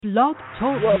Blog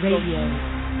Talk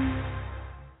Radio.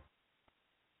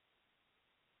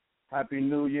 Happy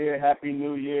New Year, Happy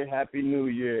New Year, Happy New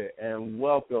Year, and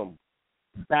welcome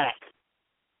back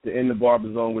to In the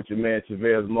Barber Zone with your man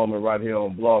Chever's Moment right here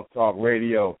on Blog Talk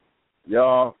Radio.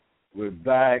 Y'all, we're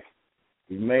back.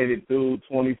 We made it through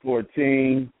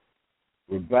 2014.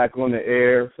 We're back on the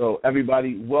air. So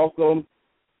everybody, welcome.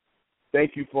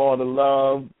 Thank you for all the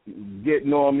love,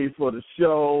 getting on me for the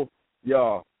show.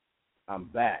 Y'all, I'm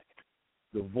back.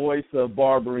 The voice of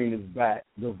barbering is back.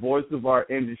 The voice of our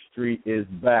industry is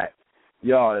back.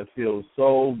 Y'all, it feels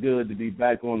so good to be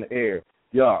back on the air.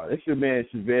 Y'all, it's your man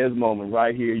Chever's Moment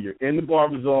right here. You're in the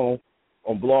Barber Zone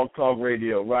on Blog Talk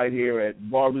Radio right here at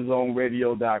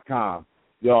barberzoneradio.com.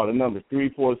 Y'all, the number is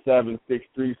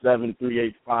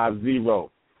 347-637-3850.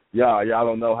 Y'all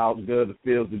don't know how good it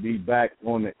feels to be back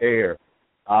on the air.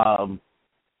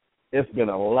 It's been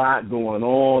a lot going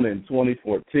on in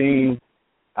 2014.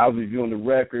 I was reviewing the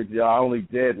records. Y'all, I only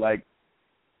did like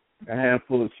a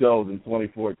handful of shows in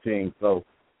 2014. So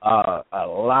a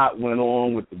lot went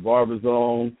on with the Barber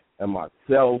Zone and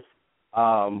myself.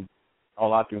 All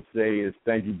I can say is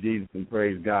thank you, Jesus, and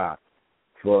praise God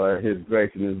for his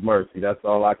grace and his mercy. That's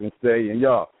all I can say. And,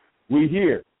 y'all, we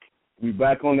here. We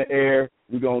back on the air.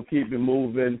 We're going to keep it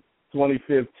moving.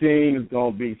 2015 is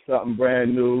going to be something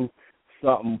brand new,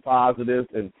 something positive,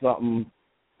 and something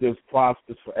just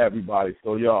prosperous for everybody.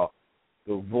 So, y'all,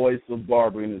 the voice of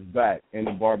barbering is back in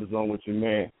the Barber Zone with your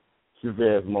man,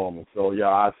 Chever's Moment. So,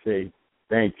 y'all, I say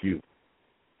thank you.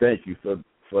 Thank you for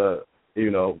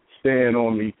staying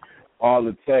on me. All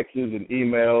the texts and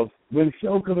emails. When the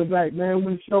show coming back, man?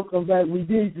 When the show comes back, we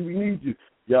need you. We need you.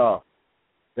 Y'all,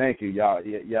 thank you. Y'all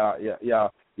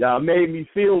made me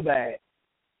feel bad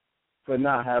for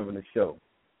not having a show.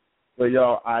 But,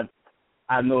 y'all, I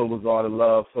know it was all the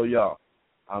love. So, y'all,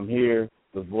 I'm here.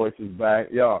 The voice is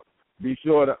back. Y'all, be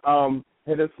sure to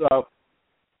hit us up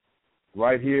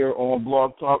right here on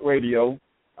Blog Talk Radio,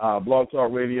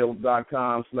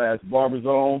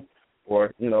 blogtalkradio.com/barberzone.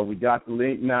 Or, we got the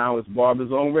link now. It's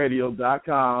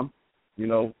barberzoneradio.com.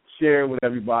 Share it with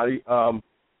everybody.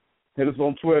 Hit us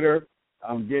on Twitter.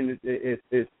 I'm getting it.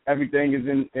 Everything is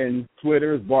in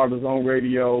Twitter. It's Barberzone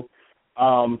Radio.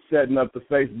 Setting up the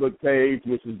Facebook page,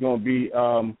 which is going to be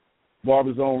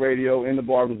Barberzone Radio in the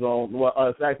Barber Zone. Well,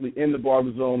 it's actually in the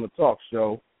Barber Zone, the talk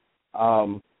show.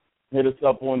 Hit us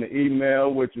up on the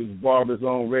email, which is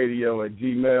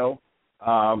barberzoneradio@gmail.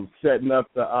 Setting up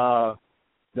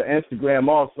the Instagram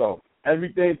also.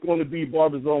 Everything's going to be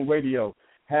Barber Zone Radio.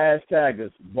 Hashtag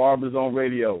us, Barber Zone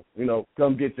Radio.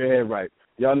 Come get your head right.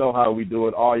 Y'all know how we do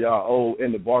it. All y'all old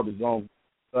in the Barber Zone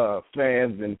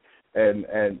fans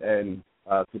and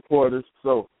supporters.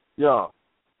 So, y'all,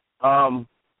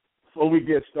 before we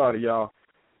get started, y'all,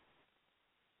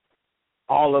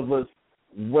 all of us,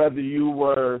 whether you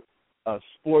were a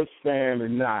sports fan or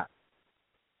not,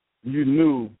 you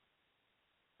knew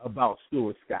about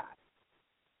Stuart Scott.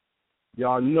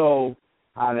 Y'all know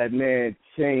how that man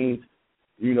changed,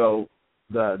 the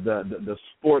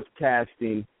sports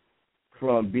casting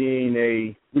from being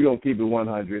we're going to keep it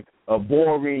 100, a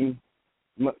boring,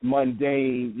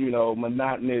 mundane,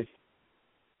 monotonous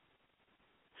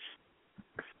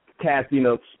casting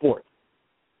of sports.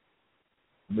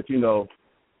 But,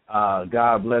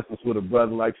 God bless us with a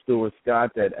brother like Stuart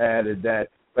Scott that added that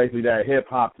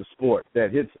hip-hop to sports,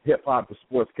 that hip-hop to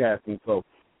sports casting. So,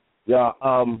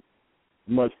 y'all,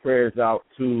 much prayers out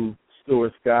to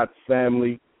Stuart Scott's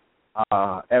family,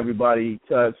 everybody he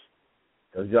touched,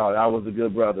 because, y'all, that was a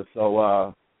good brother.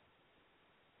 So,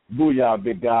 booyah,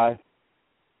 big guy.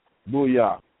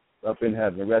 Booyah, up in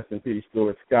heaven. Rest in peace,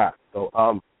 Stuart Scott. So,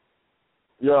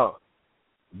 y'all,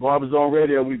 Barber Zone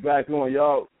Radio, we back on.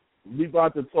 Y'all, we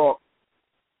about to talk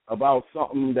about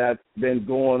something that's been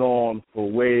going on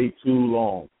for way too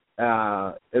long.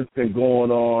 It's been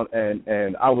going on,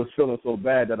 and I was feeling so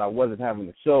bad that I wasn't having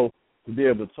a show to be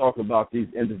able to talk about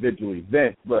these individual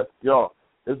events. But, y'all,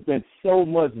 there's been so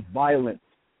much violence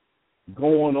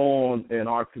going on in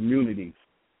our communities,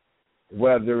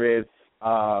 whether it's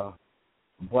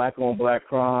black-on-black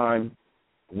crime,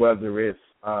 whether it's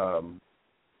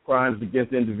crimes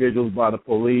against individuals by the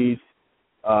police,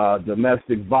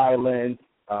 domestic violence,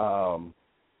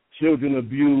 children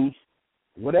abuse,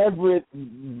 whatever it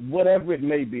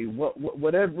may be,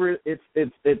 whatever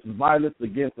it's violence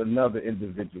against another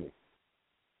individual.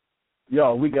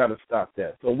 Y'all, we got to stop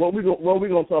that. So what we're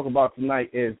going to talk about tonight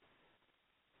is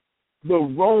the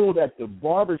role that the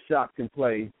barbershop can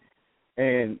play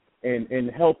in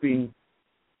helping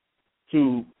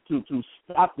to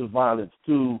stop the violence,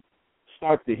 to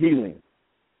start the healing,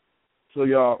 So,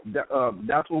 y'all,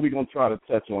 that's what we're going to try to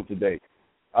touch on today.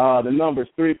 The number is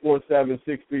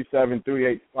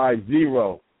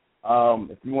 347-637-3850.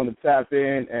 If you want to tap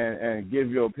in and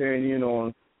give your opinion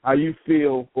on how you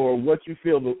feel or what you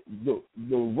feel the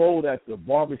role that the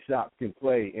barbershop can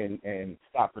play in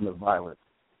stopping the violence.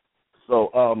 So,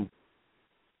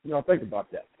 think about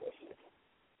that for a second.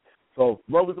 So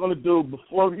what we're going to do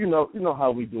before, you know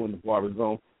how we do in the Barber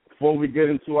Zone, before we get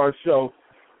into our show,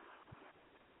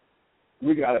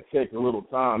 we got to take a little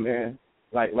time, man.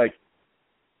 Like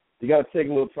you got to take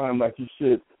a little time like you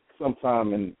should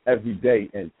sometime in every day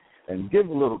and give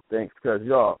a little thanks because,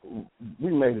 y'all,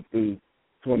 we made it through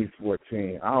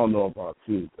 2014. I don't know about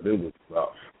you, but it was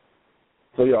rough.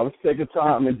 So, y'all, let's take a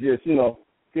time and just,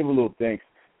 give a little thanks.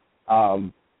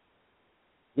 You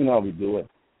know how we do it.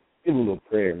 Give a little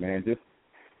prayer, man. Just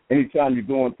anytime you're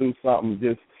going through something,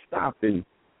 just stop and,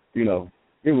 give a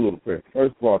little prayer.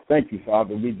 First of all, thank you,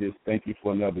 Father. We just thank you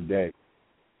for another day.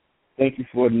 Thank you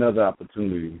for another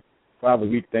opportunity. Father,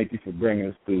 we thank you for bringing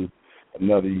us through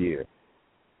another year.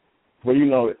 Well,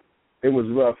 it was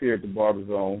rough here at the Barber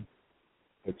Zone,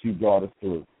 but you brought us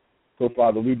through. So,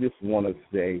 Father, we just want to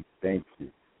say thank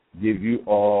you. Give you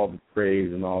all the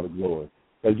praise and all the glory.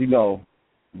 Because,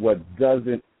 what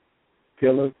doesn't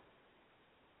kill us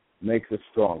makes us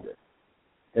stronger.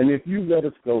 And if you let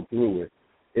us go through it,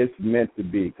 it's meant to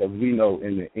be because we know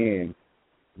in the end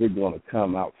we're going to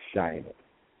come out shining.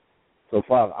 So,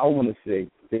 Father, I want to say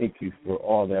thank you for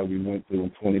all that we went through in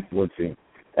 2014.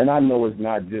 And I know it's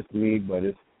not just me, but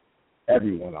it's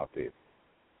everyone out there.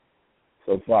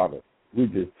 So, Father, we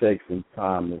just take some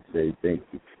time and say thank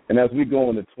you. And as we go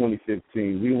into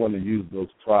 2015, we want to use those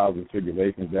trials and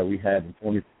tribulations that we had in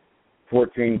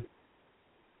 2014,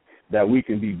 that we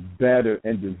can be better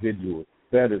individuals,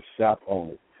 better shop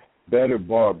owners, better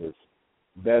barbers,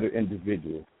 better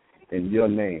individuals in your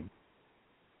name.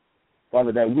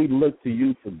 Father, that we look to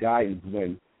you for guidance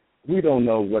when we don't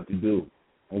know what to do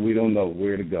and we don't know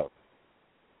where to go.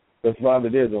 Because, Father,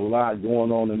 there's a lot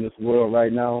going on in this world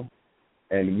right now,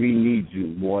 and we need you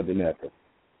more than ever.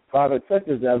 Father, touch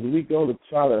us as we go to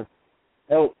try to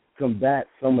help combat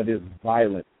some of this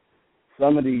violence,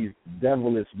 some of these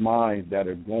devilish minds that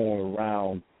are going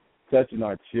around touching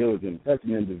our children,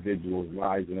 touching individuals'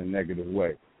 lives in a negative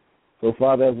way. So,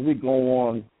 Father, as we go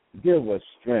on, give us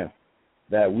strength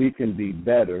that we can be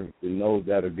better than those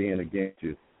that are being against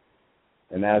you.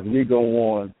 And as we go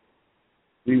on,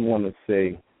 we want to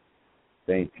say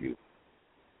thank you.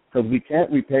 Because we can't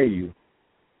repay you.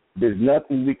 There's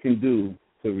nothing we can do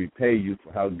to repay you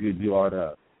for how good you are to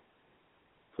us.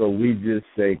 So we just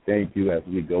say thank you as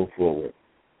we go forward.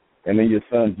 And in your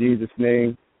Son, Jesus'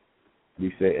 name,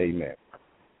 we say amen.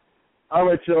 All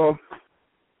right, y'all.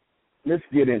 Let's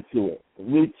get into it.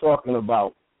 We're talking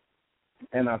about,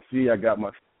 and I see I got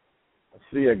my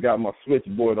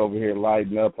switchboard over here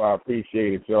lighting up. I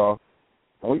appreciate it, y'all.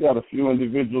 And we got a few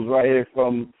individuals right here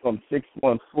from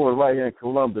 614 right here in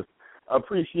Columbus. I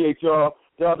appreciate y'all.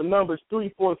 Y'all, the number is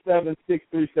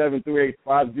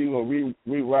 347-637-3850.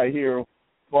 We right here,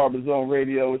 Barber Zone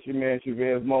Radio. It's your man,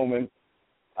 Chavez Moment.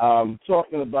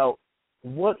 Talking about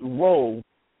what role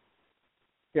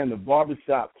can the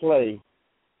barbershop play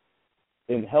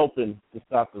in helping to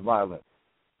stop the violence.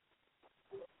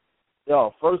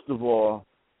 Y'all, first of all,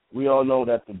 we all know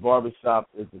that the barbershop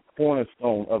is the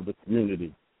cornerstone of the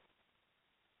community.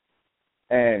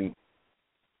 And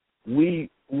we're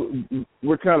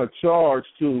kind of charged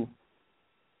to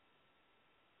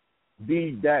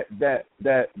be that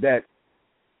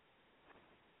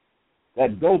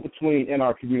go-between in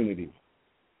our community.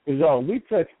 Because, y'all, we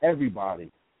touch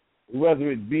everybody,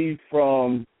 whether it be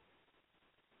from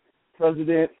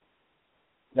president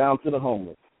down to the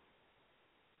homeless.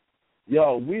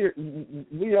 Yo, we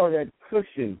are that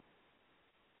cushion,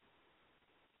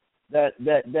 that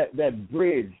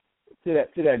bridge to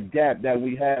that gap that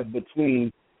we have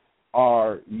between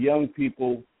our young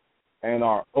people and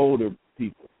our older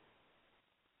people.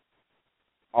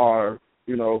 Our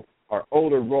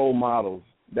older role models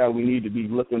that we need to be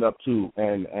looking up to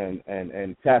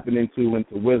and tapping into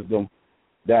wisdom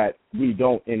that we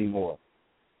don't anymore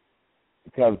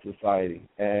because of society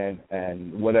and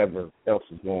whatever else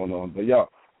is going on. But, y'all,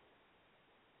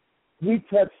 we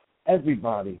touch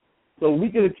everybody. So we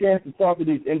get a chance to talk to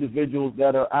these individuals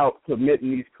that are out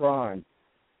committing these crimes.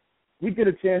 We get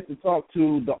a chance to talk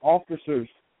to the officers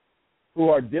who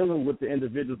are dealing with the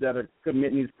individuals that are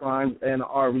committing these crimes and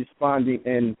are responding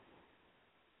in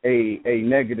a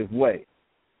negative way.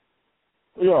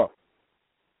 Yeah,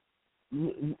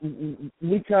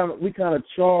 we kind of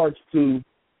charged to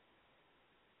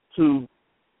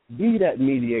be that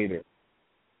mediator,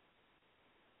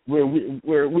 where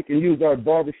we can use our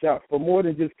barbershop for more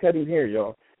than just cutting hair,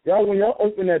 y'all. Y'all, when y'all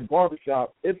open that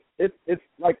barbershop, it's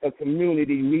like a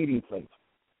community meeting place.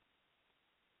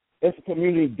 It's a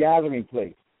community gathering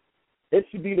place. It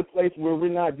should be the place where we're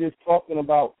not just talking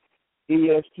about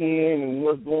ESPN and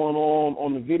what's going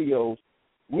on the videos.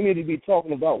 We need to be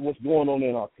talking about what's going on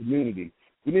in our community.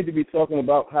 We need to be talking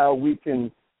about how we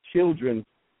can children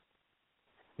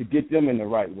to get them in the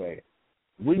right way.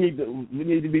 We need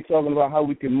to be talking about how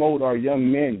we can mold our young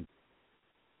men.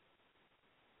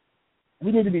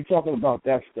 We need to be talking about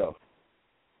that stuff.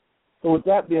 So with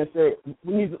that being said,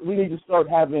 we need to start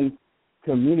having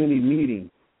community meetings,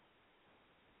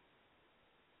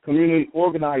 community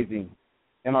organizing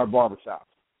in our barbershops.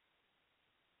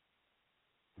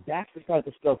 That's the type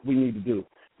of stuff we need to do.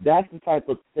 That's the type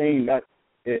of thing that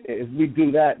if we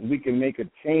do that, we can make a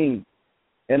change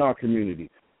in our communities.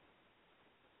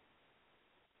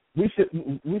 We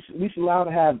should allow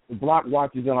to have block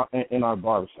watchers in our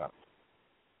barbershops.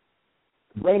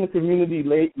 Bring the community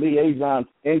liaisons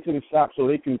into the shop so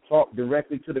they can talk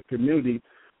directly to the community,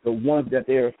 the ones that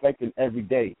they're affecting every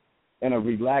day, in a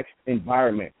relaxed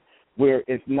environment where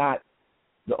it's not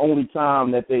the only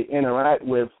time that they interact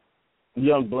with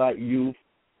young black youth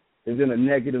is in a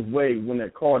negative way when they're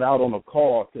called out on a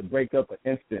call to break up an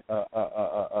instant a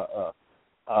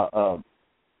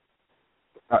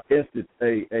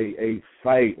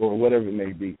fight or whatever it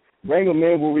may be. Bring them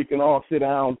in where we can all sit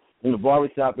down in the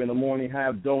barbershop in the morning,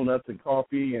 have donuts and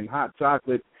coffee and hot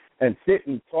chocolate, and sit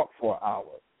and talk for an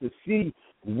hour to see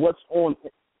what's on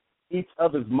each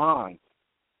other's minds.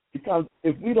 Because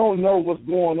if we don't know what's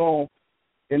going on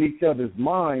in each other's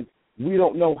minds, we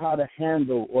don't know how to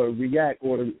handle or react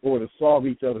or to solve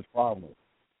each other's problems.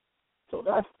 So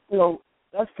that's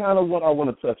kind of what I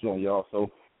want to touch on, y'all. So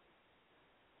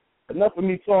enough of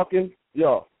me talking.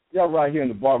 Y'all right here in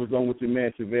the Barber Zone with your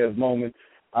man, Chavez Moment.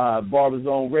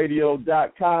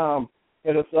 BarberZoneRadio.com.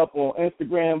 Hit us up on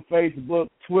Instagram, Facebook,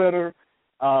 Twitter.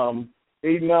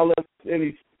 Email us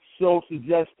any show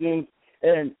suggestions.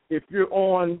 And if you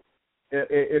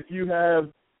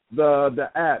have the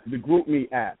app, the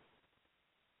GroupMe app,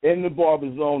 in the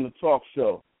Barber Zone, the talk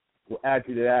show, we'll add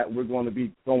you to that. We're going to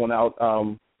be throwing out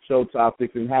show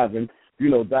topics and having,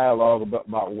 dialogue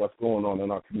about what's going on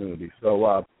in our community.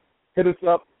 So hit us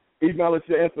up, email us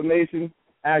your information,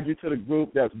 add you to the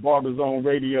group. That's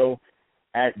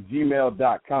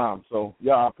barberzoneradio@gmail.com. So,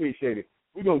 I appreciate it.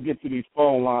 We're going to get to these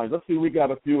phone lines. Let's see, we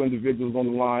got a few individuals on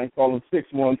the line calling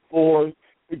 614.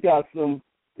 We got some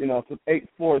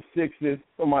 846s.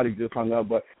 Somebody just hung up,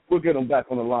 but we'll get them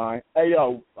back on the line. Hey,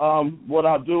 what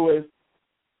I'll do is,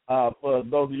 for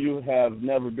those of you who have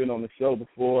never been on the show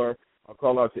before, I'll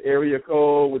call out your area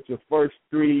code with your first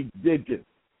 3 digits.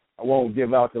 I won't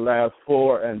give out the last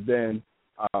 4, and then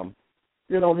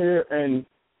get on here and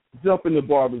jump in the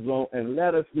Barber Zone and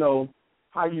let us know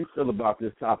how you feel about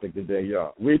this topic today,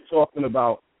 y'all. We're talking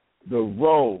about the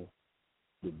role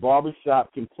the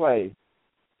barbershop can play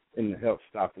in the help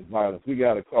stop the violence. We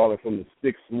got a caller from the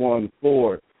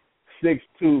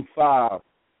 614-625.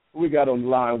 We got on the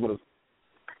line with us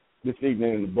this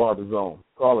evening in the Barber Zone.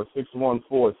 Caller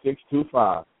 614-625.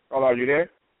 Caller, are you there?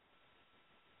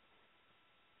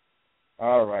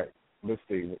 All right. Let's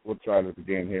see. We'll try this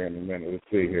again here in a minute. Let's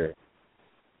see here.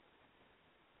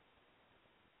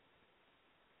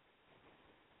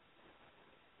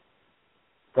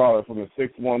 Caller from the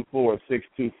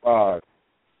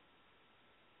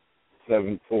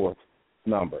 614-625-74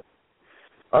 number.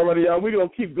 All right, y'all. We're going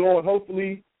to keep going.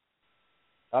 Hopefully,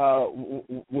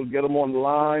 we'll get them on the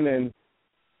line. And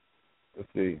let's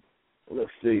see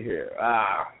here.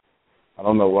 I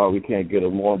don't know why we can't get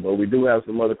them on, but we do have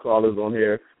some other callers on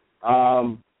here.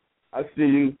 I see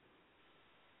you.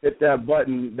 Hit that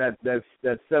button, that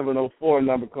 704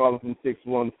 number calling from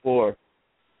 614.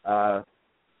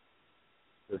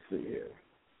 Let's see here.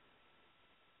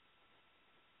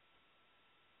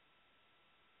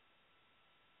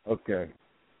 Okay.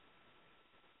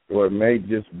 Or it may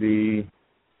just be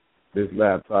this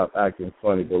laptop acting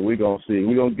funny, but we're going to see.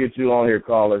 We're going to get you on here,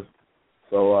 callers.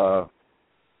 So,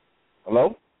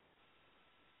 hello?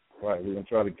 All right, we're going to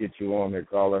try to get you on here,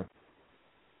 caller.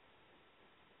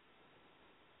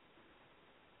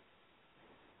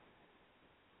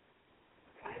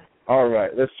 All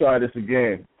right, let's try this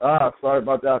again. Sorry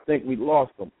about that. I think we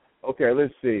lost them. Okay,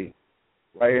 let's see.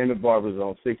 Right here in the Barber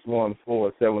Zone,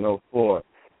 614-704.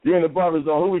 You're in the Barber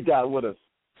Zone. Who we got with us?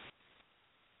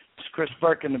 It's Chris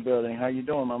Burke in the building. How you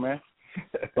doing, my man?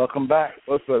 Welcome back.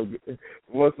 What's up?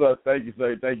 What's up? Thank you,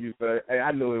 sir. Thank you, sir. Hey,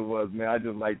 I knew it was, man. I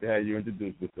just like to have you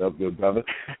introduce yourself, good brother.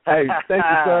 Hey, thank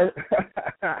you, sir.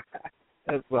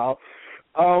 That's all.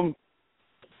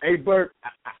 Hey, Bert,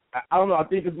 I don't know. I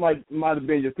think it might have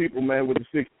been your people, man, with the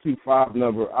 625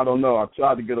 number. I don't know. I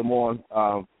tried to get them on.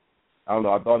 I don't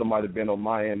know. I thought it might have been on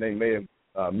my end. They may have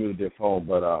muted their phone,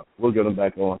 but we'll get them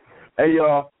back on. Hey,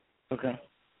 y'all. Okay.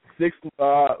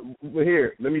 We're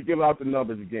here. Let me give out the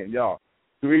numbers again, y'all.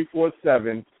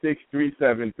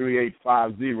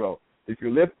 347-637-3850. If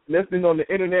you're listening on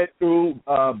the internet through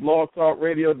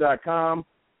blogtalkradio.com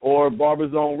or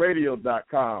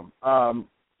barberzoneradio.com,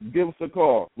 give us a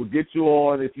call. We'll get you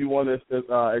on if you want us to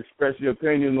express your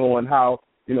opinion on how,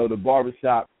 the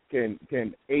barbershop can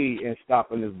aid in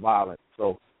stopping this violence.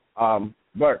 So,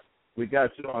 Bert, we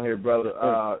got you on here, brother.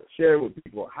 Share it with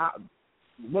people.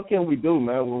 What can we do,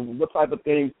 man? What type of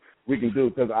things we can do?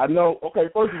 Because I know, okay,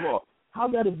 first of all, how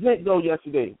did that event go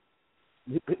yesterday?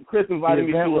 Chris invited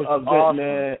me to an event, awesome,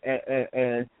 man,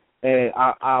 and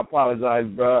I apologize,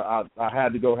 bro. I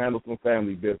had to go handle some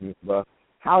family business, bro.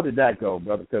 How did that go,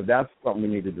 brother? Because that's something we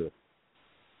need to do.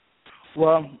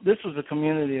 Well, this was a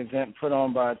community event put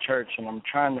on by a church, and I'm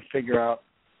trying to figure out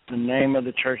the name of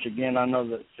the church again. I know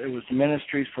that it was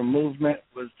Ministries for Movement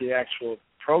was the actual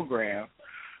program,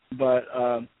 but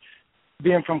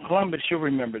being from Columbus, you'll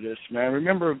remember this, man.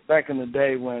 Remember back in the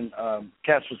day when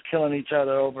cats was killing each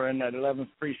other over in that 11th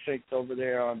precinct over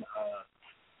there on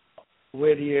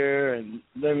Whittier and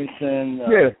Livingston.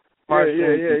 Yeah.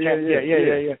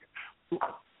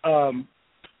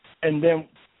 And then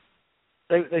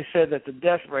they said that the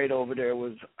death rate over there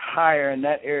was higher in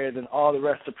that area than all the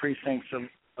rest of the precincts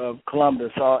of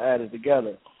Columbus all added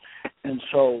together. And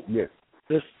so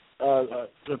this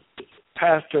the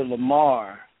Pastor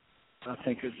Lamar, I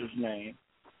think is his name.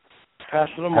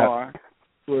 Pastor Lamar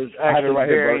was actually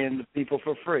burying the people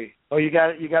for free. Oh, you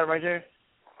got it? You got it right there?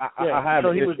 I have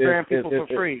so it. He was burying people for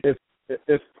free.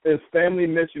 It's Family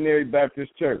Missionary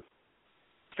Baptist Church.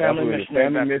 Family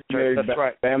Missionary Baptist Church. That's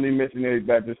right. Family Missionary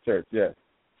Baptist Church, yes.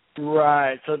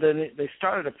 Right. So then they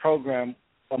started a program,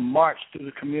 a march through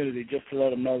the community just to let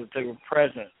them know that they were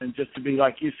present and just to be,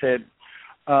 like you said,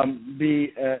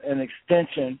 be an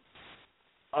extension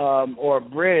or a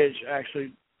bridge,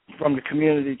 actually, from the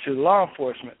community to law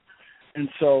enforcement. And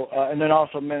so, and then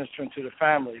also ministering to the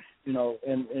families, in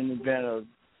the event of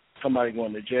somebody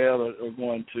going to jail or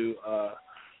going to,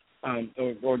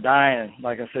 or dying.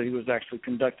 Like I said, he was actually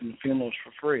conducting the funerals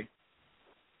for free.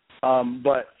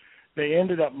 But they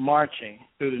ended up marching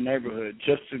through the neighborhood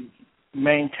just to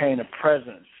maintain a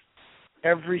presence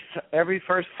every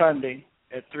first Sunday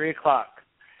at 3 o'clock.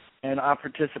 And I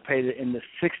participated in the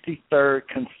 63rd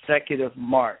consecutive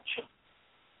march.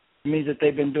 It means that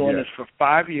they've been doing this for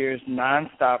 5 years,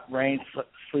 nonstop, rain,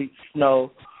 sleet,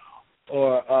 snow,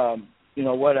 or,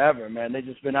 whatever, man. They've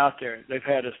just been out there. They've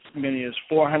had as many as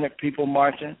 400 people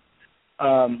marching,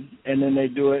 and then they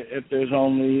do it if there's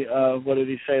only,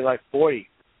 40.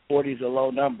 40 is a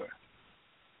low number.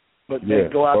 But they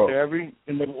go out there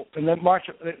and they march.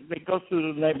 They go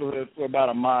through the neighborhood for about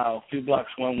a mile, a few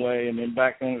blocks one way, and then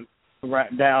back down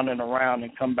and around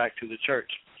and come back to the church.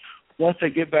 Once they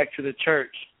get back to the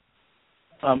church,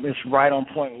 it's right on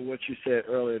point with what you said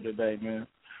earlier today, man.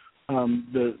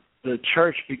 The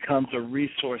church becomes a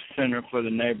resource center for the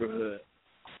neighborhood.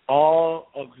 All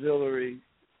auxiliary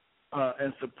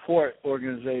and support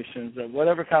organizations,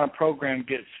 whatever kind of program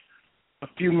gets a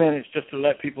few minutes just to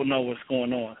let people know what's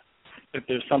going on. If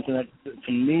there's some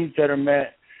needs that are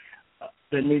met,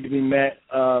 that need to be met,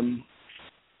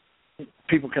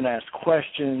 people can ask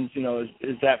questions.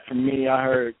 Is that for me? I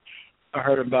heard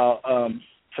about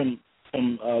some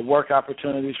work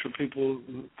opportunities for people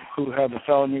who have a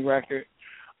felony record.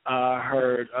 I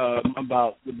heard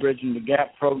about the Bridging the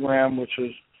Gap program, which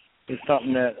is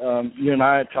something that you and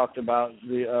I had talked about.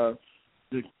 The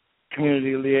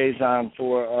community liaison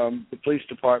for the police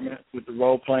department with the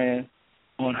role playing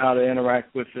on how to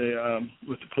interact with the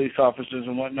police officers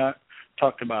and whatnot.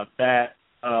 Talked about that.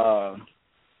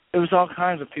 It was all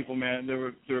kinds of people, man. There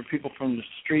were people from the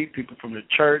street, people from the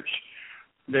church.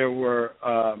 There were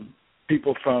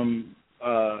people from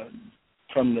the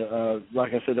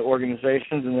like I said, the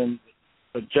organizations, and then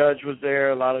the judge was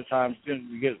there. A lot of times,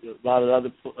 you get a lot of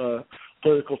other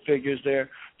political figures there.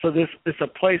 So it's a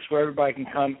place where everybody can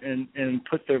come and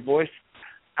put their voice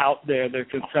out there, their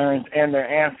concerns and their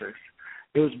answers.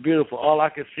 It was beautiful. All I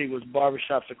could see was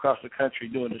barbershops across the country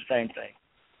doing the same thing.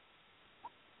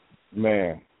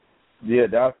 Man, yeah,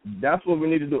 that's what we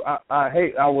need to do.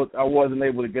 I wasn't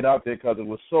able to get out there because it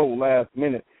was so last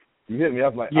minute. You hit me. I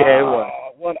was like, it was.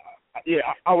 What?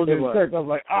 Yeah, I was in church. I was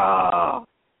like,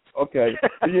 okay,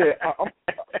 yeah.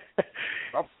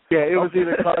 It was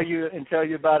either call you and tell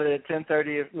you about it at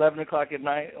 10:30, 11 o'clock at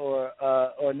night, or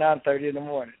 9:30 in the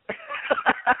morning.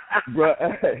 Bro,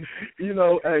 you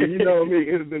know me.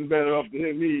 It'd have been better off to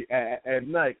hit me at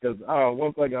night because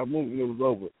once I got moving, it was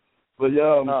over. But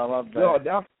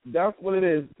that's what it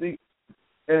is. See,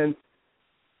 and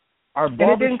our and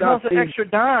it didn't cost an team, extra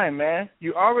dime, man.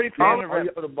 You already paying the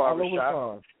rent for the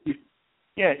barbershop.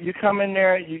 You come in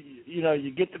there.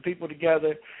 You get the people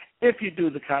together. If you do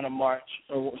the kind of march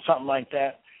or something like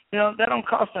that, that don't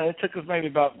cost anything. It took us maybe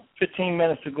about 15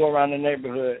 minutes to go around the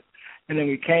neighborhood. And then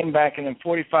we came back, and in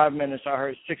 45 minutes, I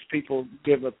heard 6 people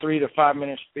give a 3 to 5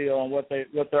 minute spiel on what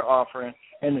they're offering,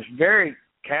 and it's very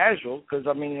casual because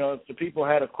if the people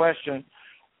had a question,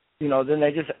 then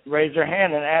they just raise their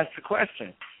hand and ask the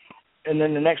question, and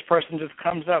then the next person just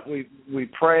comes up. We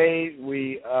prayed,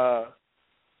 we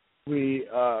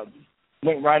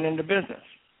went right into business,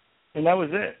 and that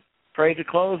was it. Prayed to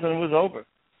close, and it was over.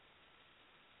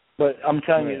 But I'm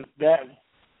telling you, that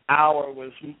hour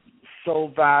was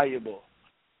so valuable.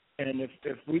 And if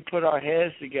we put our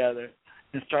heads together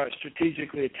and start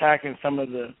strategically attacking some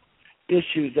of the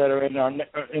issues that are in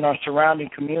our surrounding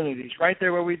communities, right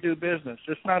there where we do business,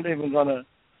 it's not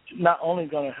only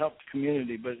going to help the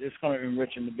community, but it's going to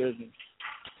enrich in the business.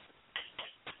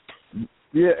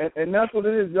 Yeah, and that's what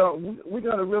it is, y'all. We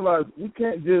got to realize we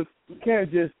can't just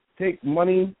take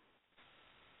money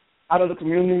out of the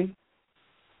community.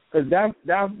 Because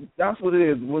that's what it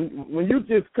is. When you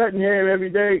just cutting hair every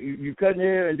day, you cutting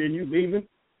hair and then you leaving.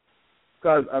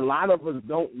 Because a lot of us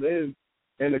don't live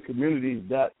in the communities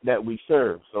that we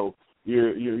serve. So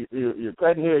you're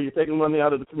cutting hair, you're taking money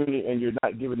out of the community, and you're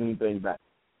not giving anything back.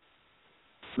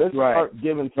 Let's start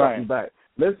giving something back.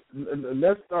 Let's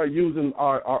start using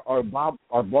our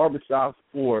barbershops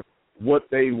for what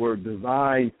they were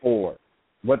designed for,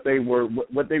 what they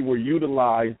were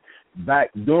utilized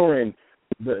back during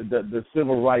the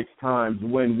civil rights times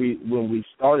when we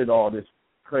started all this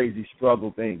crazy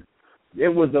struggle thing. It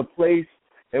was a place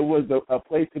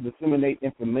to disseminate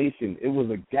information. It was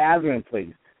a gathering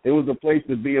place. It was a place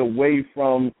to be away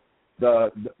from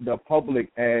the public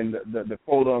and the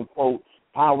quote unquote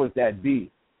powers that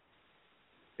be.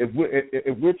 If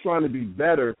we're trying to be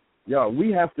better, y'all,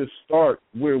 we have to start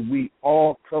where we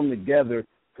all come together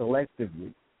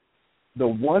collectively. The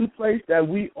one place that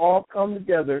we all come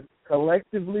together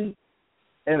collectively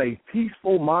in a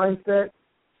peaceful mindset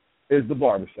is the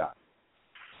barbershop.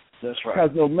 That's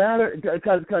right.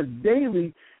 Because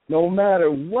daily, no matter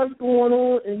what's going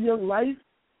on in your life,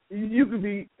 you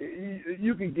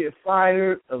could get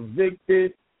fired,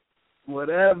 evicted,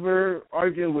 whatever,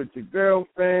 arguing with your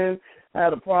girlfriend,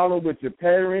 had a problem with your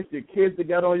parents, your kids that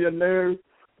got on your nerves.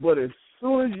 But as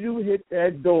soon as you hit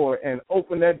that door and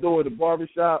open that door to the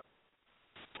barbershop,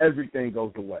 everything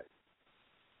goes away.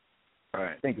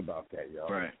 Right. Think about that, y'all.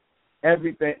 Right.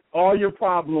 Everything, all your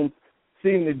problems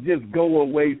seem to just go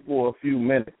away for a few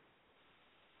minutes.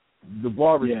 The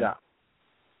barbershop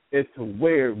is to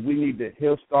where we need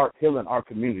to start healing our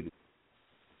community.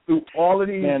 Through all of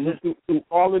these, through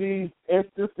all of these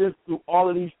instances, through all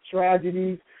of these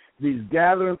tragedies, these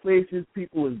gathering places,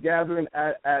 people is gathering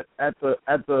at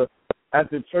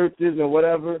the churches and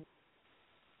whatever.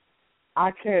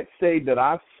 I can't say that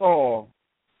I saw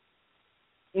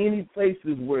any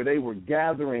places where they were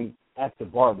gathering at the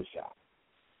barbershop,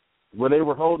 where they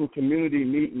were holding community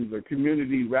meetings or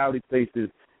community rally places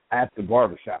at the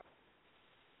barbershop.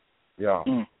 Y'all,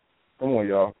 come on,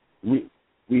 y'all.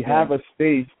 We have a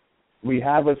space. We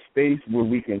have a space where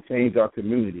we can change our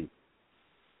community.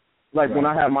 Like when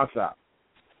I had my shop.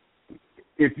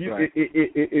 If you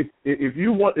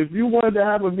wanted to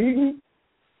have a meeting,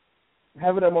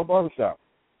 have it at my barbershop.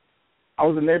 I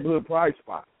was a neighborhood pride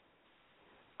spot.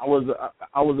 I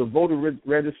was a voter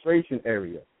registration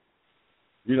area.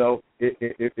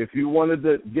 If you wanted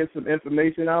to get some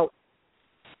information out,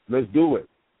 let's do it.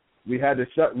 We had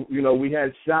we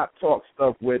had shop talk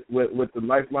stuff with the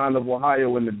Lifeline of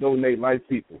Ohio and the Donate Life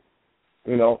people.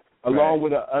 Along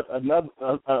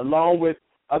with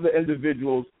other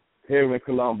individuals here in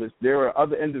Columbus, there are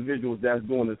other individuals that's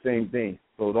doing the same thing.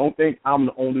 So don't think I'm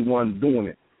the only one doing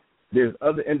it. There's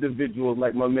other individuals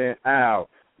like my man Al,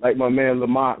 like my man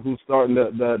Lamont, who's starting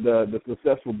the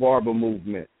successful barber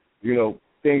movement.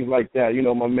 Things like that.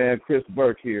 My man Chris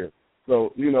Burke here.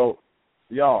 So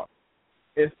y'all,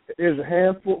 there's a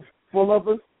handful full of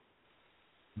us,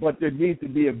 but there needs to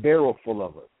be a barrel full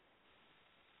of us.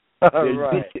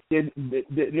 Right.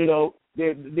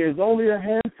 There's only a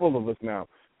handful of us now,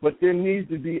 but there needs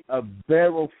to be a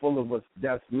barrel full of us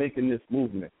that's making this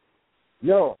movement.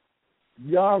 Y'all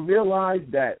realize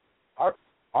that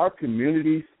our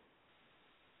communities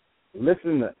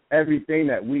listen to everything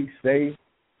that we say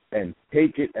and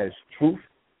take it as truth?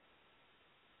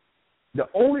 The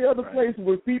only other place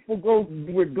where people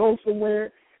would go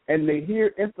somewhere and they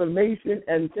hear information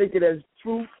and take it as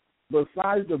truth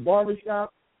besides the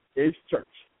barbershop is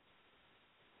church.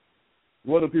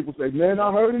 What do people say? Man,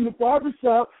 I heard in the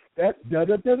barbershop that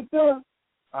da-da-da-da-da.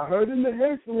 I heard in the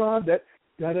hair salon that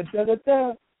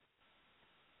da-da-da-da-da.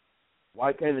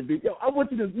 Why can't it be? Yo, I went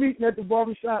to this meeting at the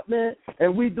barbershop, man,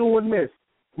 and we doing this.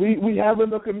 We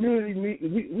having a community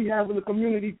meeting. We having a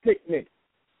community picnic.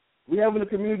 We having a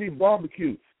community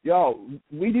barbecue. Yo,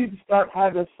 we need to start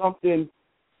having something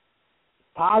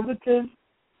positive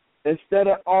instead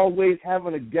of always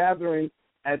having a gathering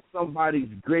at somebody's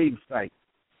grave site.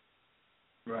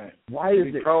 Right. Why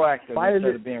is it proactive why instead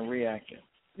is it, of being reactive?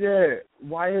 Yeah.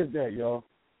 Why is that, y'all?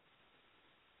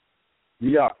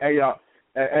 Yeah. Hey, y'all.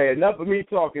 Hey, enough of me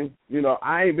talking. You know,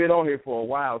 I ain't been on here for a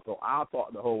while, so I'll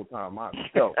talk the whole time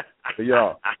myself. So,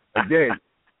 y'all, again,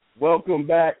 welcome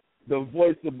back. The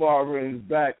voice of Barber is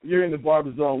back. You're in the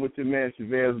Barber Zone with your man,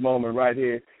 Chever's Moment, right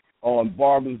here on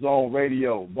Barber Zone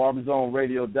Radio,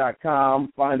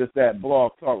 barberzoneradio.com. Find us at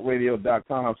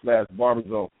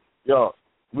blogtalkradio.com/barberzone. Yo,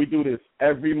 we do this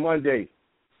every Monday,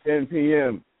 10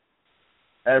 p.m.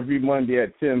 Every Monday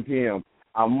at 10 p.m.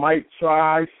 I might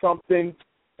try something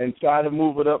and try to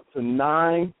move it up to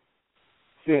 9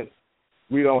 since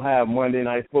we don't have Monday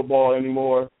Night Football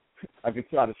anymore. I can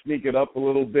try to sneak it up a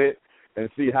little bit and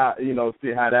see how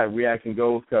that reaction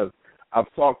goes, because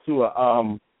I've talked to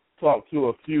a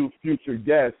few future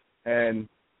guests, and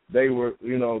they were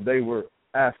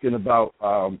asking about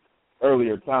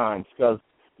earlier times, because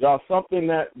y'all, something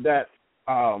that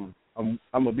I'm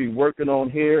gonna be working on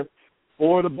here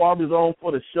for the Barber Zone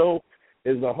for the show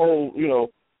is a whole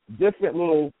different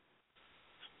little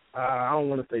I don't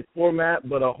want to say format,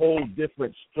 but a whole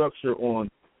different structure on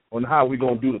how we're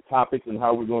gonna do the topics and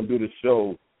how we're gonna do the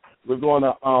show. We're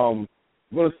gonna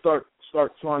start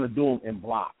trying to do them in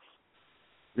blocks,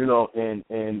 in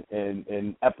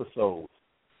episodes.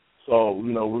 So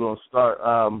we're gonna start.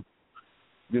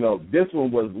 This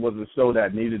one was a show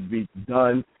that needed to be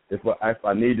done. If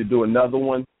I need to do another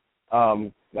one,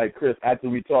 like Chris, after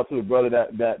we talked to the brother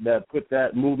that put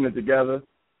that movement together,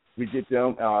 we get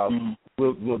them.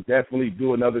 We'll definitely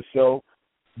do another show,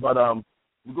 but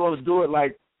we're going to do it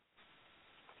like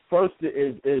first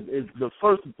is the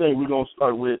first thing we're going to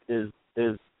start with is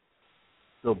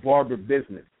the barber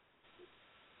business.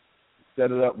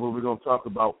 Set it up where we're going to talk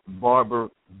about barber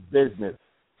business,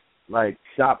 like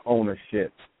shop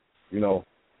ownership.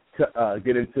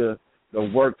 Get into the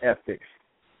work ethics,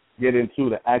 get into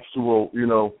the actual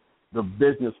the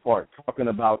business part, talking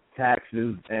about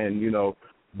taxes and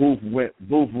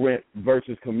booth rent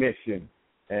versus commission,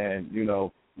 and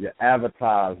your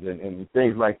advertising and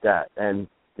things like that. And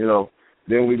then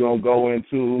we're gonna go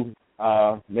into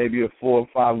maybe a 4 or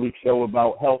 5 week show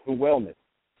about health and wellness.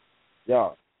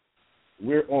 Y'all,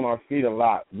 we're on our feet a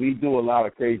lot. We do a lot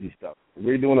of crazy stuff.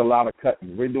 We're doing a lot of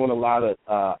cutting. We're doing a lot of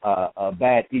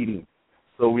bad eating.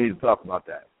 So we need to talk about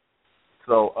that.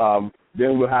 So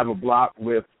then we'll have a block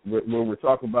where we're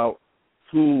talking about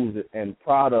tools and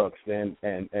products and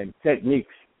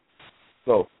techniques.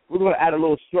 So we're going to add a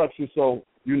little structure so,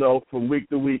 from week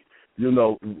to week,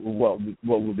 what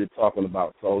we'll be talking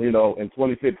about. So, in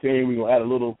 2015, we're going to add a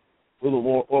little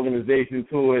more organization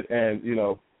to it and,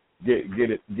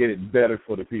 get it better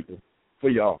for the people, for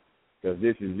y'all, because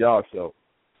this is y'all show.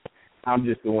 I'm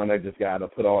just the one that just got to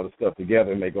put all the stuff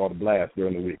together and make all the blasts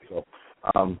during the week. So,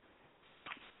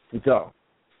 y'all,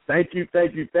 thank you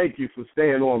for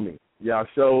staying on me. Y'all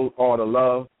showed all the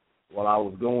love while I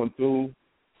was going through,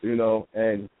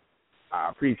 and I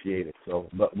appreciate it. So,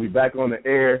 but we back on the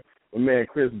air with man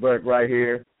Chris Burke right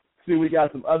here. See, we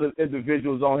got some other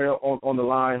individuals on here on the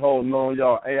line holding on,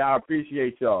 y'all. Hey, I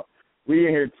appreciate y'all. We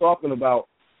in here talking about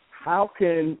how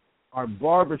can our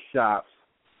barbershops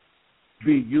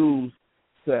be used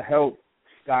to help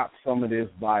stop some of this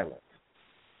violence.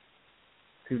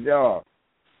 Because, y'all,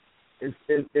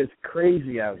 it's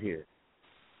crazy out here.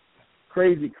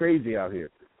 Crazy out here.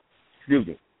 Excuse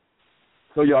me.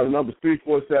 So, y'all, the number's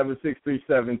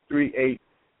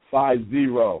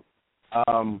 347-637-3850.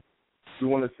 If you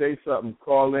want to say something,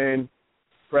 call in,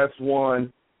 press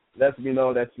 1. Let me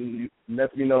know that you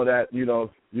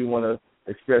want to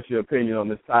express your opinion on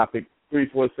this topic.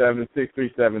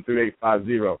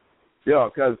 347-637-3850. Yo,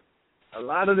 because a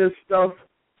lot of this stuff,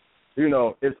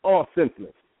 it's all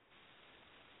senseless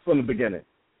from the beginning.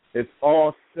 It's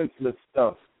all senseless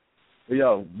stuff.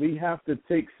 Yo, we have to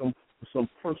take some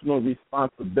personal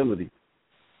responsibility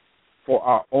for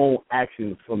our own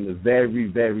actions from the very,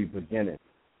 very beginning.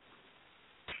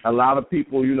 A lot of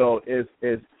people, is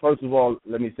first of all,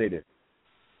 let me say this.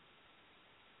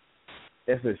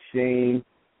 it's a shame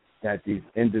that these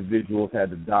individuals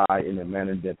had to die in the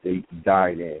manner that they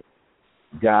died in.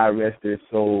 God rest their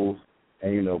souls,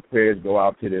 and, you know, prayers go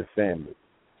out to their families.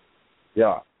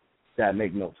 Yeah, that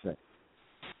make no sense.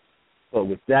 So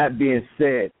with that being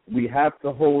said, we have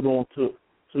to hold on to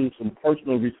some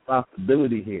personal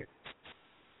responsibility here.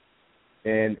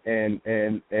 And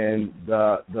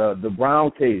the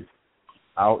Brown case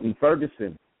out in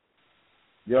Ferguson,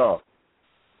 yeah,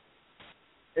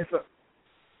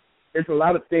 it's a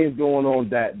lot of things going on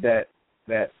that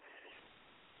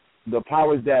the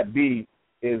powers that be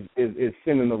is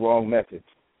sending the wrong message.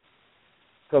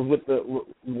 Because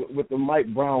with the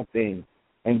Mike Brown thing,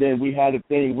 and then we had a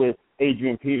thing with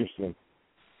Adrian Peterson.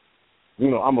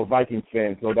 You know, I'm a Vikings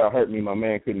fan, so that hurt me. My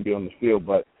man couldn't be on the field,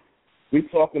 but we're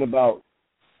talking about.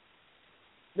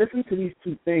 Listen to these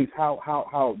two things.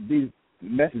 How these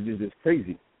messages is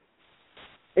crazy.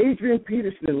 Adrian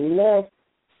Peterson lost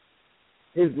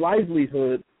his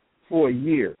livelihood for a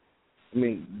year. I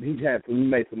mean, he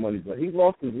made some money, but he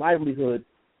lost his livelihood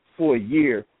for a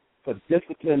year for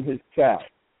disciplining his child.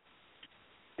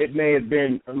 It may have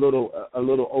been a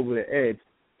little over the edge,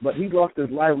 but he lost his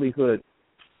livelihood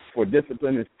for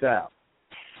disciplining his child.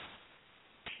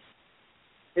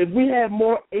 If we had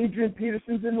more Adrian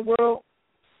Petersons in the world,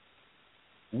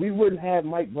 we wouldn't have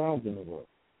Mike Browns in the world.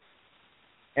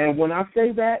 And when I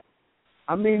say that,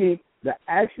 I mean the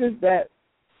actions that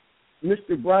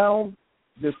Mr. Brown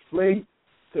displayed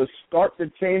to start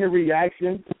the chain of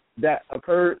reaction that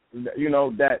occurred, you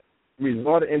know, that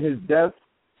resulted in his death.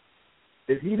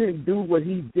 If he didn't do what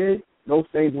he did, those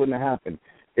things wouldn't have happened.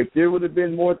 If there would have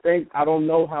been more things, I don't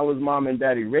know how his mom and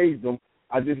daddy raised them.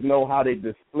 I just know how they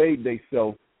displayed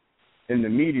themselves in the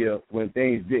media when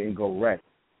things didn't go right.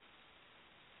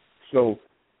 So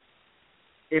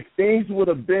if things would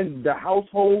have been, the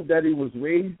household that he was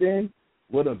raised in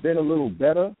would have been a little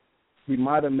better, he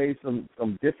might have made some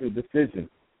different decisions.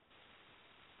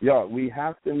 Yeah, we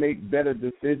have to make better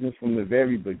decisions from the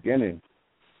very beginning.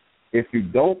 If you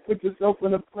don't put yourself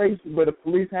in a place where the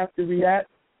police have to react,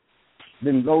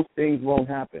 then those things won't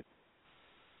happen.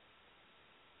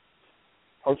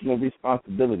 Personal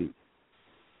responsibility.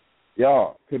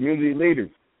 Y'all, community leaders,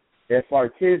 if our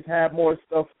kids had more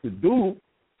stuff to do,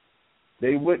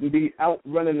 they wouldn't be out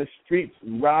running the streets,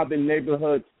 robbing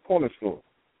neighborhood corner stores.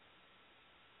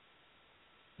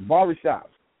 Barbershops.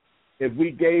 If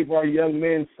we gave our young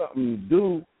men something to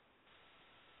do,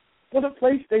 put a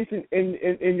PlayStation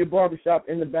in your barbershop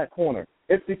in the back corner.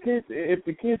 If the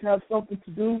kids have something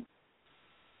to do,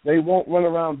 they won't run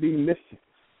around being mischievous.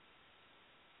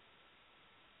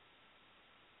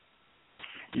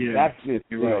 Yeah, that's just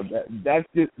right. That's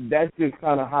just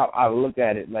kind of how I look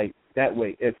at it. Like that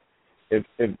way, if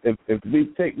we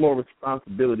take more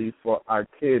responsibility for our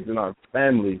kids and our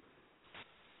families,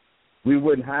 we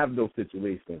wouldn't have those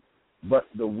situations. But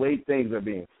the way things are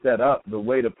being set up, the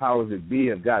way the powers that be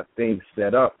have got things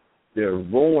set up, they're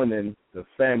ruining the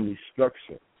family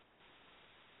structure.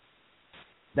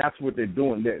 That's what they're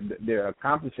doing. They're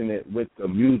accomplishing it with the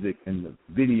music and the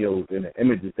videos and the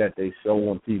images that they show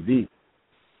on TV.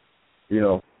 You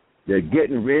know, they're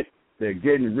getting rid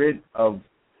of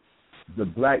the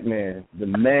black man, the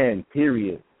man,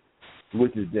 period,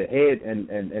 which is the head and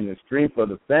the strength of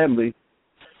the family.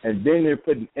 And then they're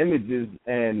putting images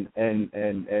and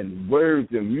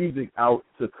words and music out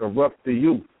to corrupt the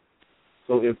youth.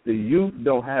 So if the youth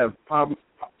don't have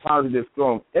positive,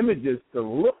 strong images to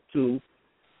look to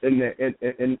in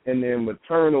their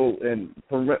maternal and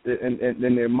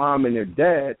their mom and their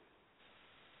dad,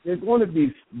 they're going to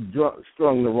be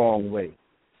strung the wrong way.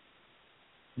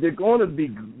 They're going to be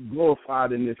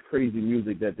glorified in this crazy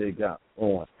music that they got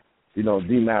on, you know,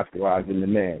 demasculizing the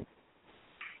man.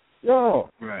 Yo,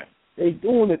 right. They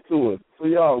doing it to us. So,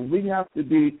 y'all, we have to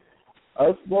be,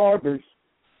 us barbers,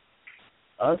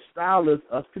 us stylists,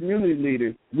 us community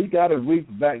leaders, we got to reach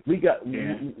back. We got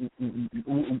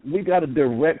to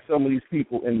direct some of these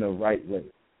people in the right way.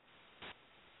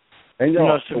 And,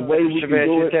 y'all, the way we can do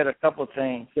you it. said a couple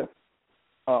things. Yeah.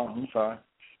 Oh, I'm sorry.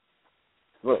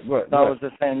 What? I was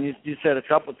just saying, you said a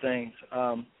couple things.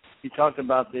 You talked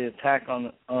about the attack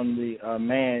on the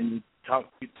man. You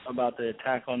talked about the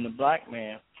attack on the black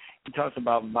man. You talked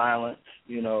about violence,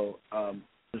 you know,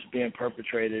 just being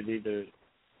perpetrated either,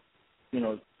 you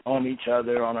know, on each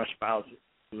other, on our spouses,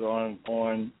 on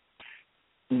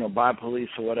you know, by police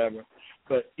or whatever.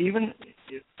 But even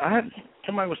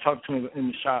somebody was talking to me in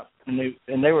the shop,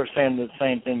 and they were saying the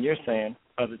same thing you're saying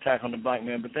about the attack on the black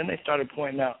man. But then they started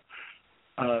pointing out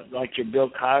like your Bill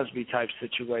Cosby type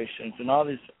situations and all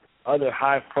these other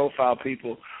high profile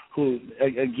people who,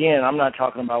 again, I'm not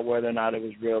talking about whether or not it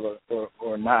was real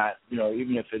or not,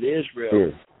 even if it is real, sure.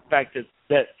 the fact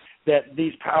that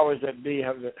these powers that be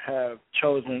have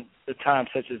chosen the time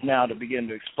such as now to begin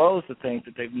to expose the things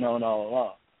that they've known all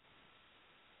along.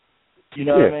 You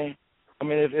know what I mean? I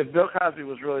mean, if Bill Cosby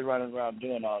was really running around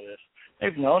doing all this,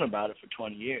 they've known about it for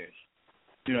 20 years.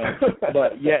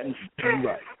 But yet and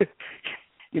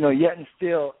yet and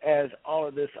still, as all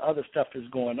of this other stuff is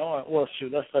going on, well,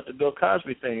 shoot, let's let the Bill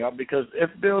Cosby thing out, because if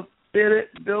Bill did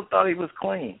it, Bill thought he was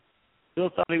clean.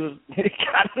 Bill thought he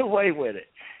got away with it.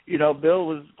 Bill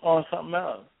was on something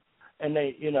else, and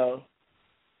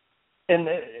and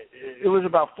it was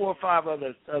about 4 or 5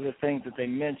 other things that they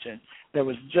mentioned that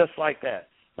was just like that.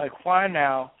 Like, why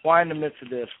now? Why in the midst of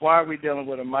this? Why are we dealing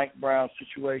with a Mike Brown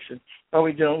situation? Why are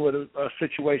we dealing with a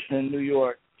situation in New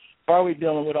York? Why are we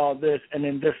dealing with all this? And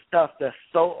then this stuff that's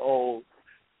so old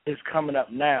is coming up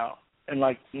now. And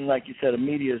like you said, the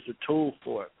media is the tool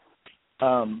for it.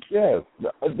 Yes.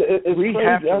 It's we crazy.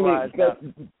 have to rise up.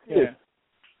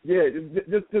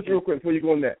 Just real quick before you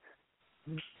go on that.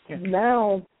 Yeah.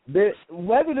 Now,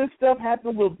 whether this stuff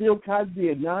happened with Bill Cosby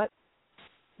or not,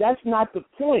 that's not the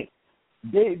point.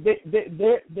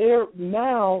 They're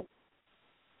now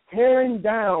tearing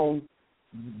down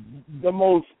the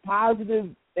most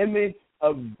positive image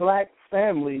of black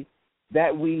family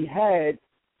that we had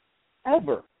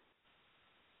ever.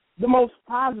 The most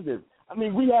positive. I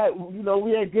mean, we had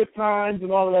good times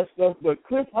and all of that stuff, but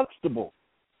Cliff Huxtable.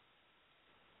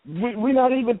 We're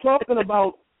not even talking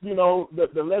about,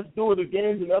 the Let's Do It Again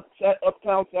and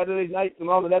Uptown Saturday Nights and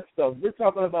all of that stuff. We're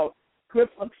talking about Cliff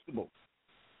Huxtable.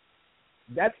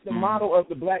 That's the model of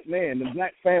the black man, the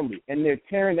black family, and they're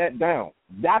tearing that down.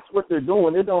 That's what they're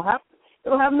doing. It don't have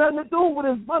nothing to do with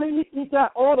his money. He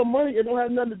got all the money. It don't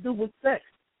have nothing to do with sex.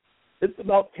 It's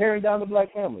about tearing down the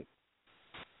black family.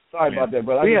 Sorry about that,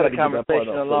 brother. We had a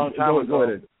conversation a long time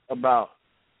ago about,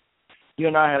 you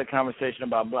and I had a conversation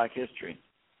about black history.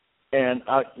 And,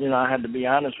 I had to be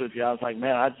honest with you. I was like,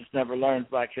 man, I just never learned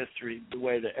black history the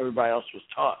way that everybody else was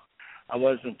taught. I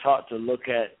wasn't taught to look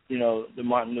at, the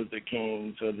Martin Luther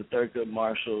Kings or the Thurgood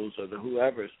Marshalls or the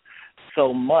whoever's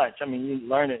so much. I mean, you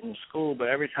learn it in school, but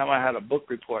every time I had a book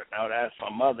report, I would ask my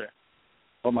mother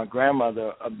or my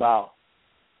grandmother about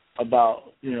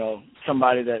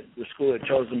somebody that the school had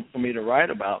chosen for me to write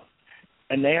about.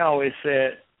 And they always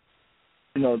said,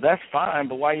 that's fine,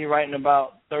 but why are you writing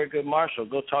about Thurgood Marshall?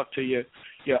 Go talk to your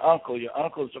uncle. Your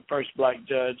uncle's the first black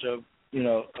judge of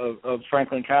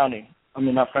Franklin County. I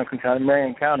mean, not Franklin County,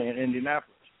 Marion County in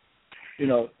Indianapolis.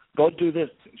 Go do this.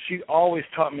 She always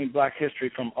taught me black history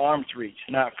from arm's reach,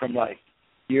 not from like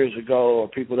years ago or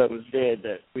people that was dead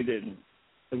that we didn't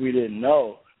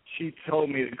know. She told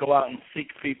me to go out and seek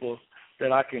people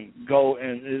that I can go,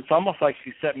 and it's almost like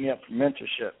she set me up for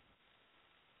mentorship,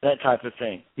 that type of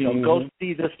thing. Go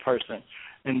see this person.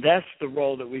 And that's the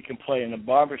role that we can play in the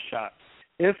barbershop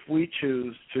if we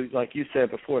choose to, like you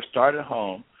said before, start at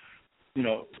home,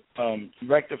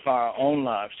 rectify our own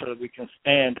lives so that we can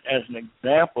stand as an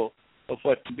example of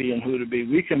what to be and who to be.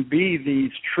 We can be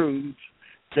these truths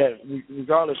that,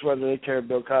 regardless whether they tear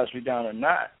Bill Cosby down or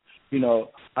not,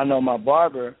 I know my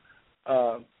barber,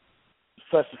 such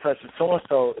and such and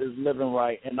so-and-so is living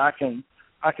right, and I can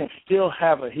still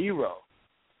have a hero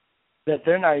that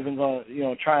they're not even going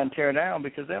to, try and tear down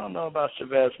because they don't know about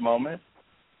Chavez moment.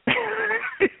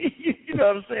 You know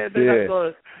what I'm saying? They're not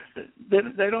going to,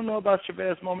 they don't know about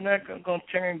Chavez moment. They're not going to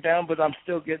tear him down, but I'm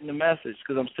still getting the message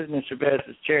because I'm sitting in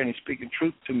Chavez's chair and he's speaking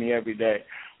truth to me every day.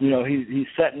 He's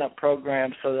setting up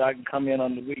programs so that I can come in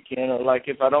on the weekend, or like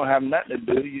if I don't have nothing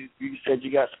to do, you said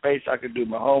you got space, I can do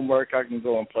my homework, I can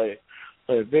go and play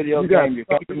a video game. You're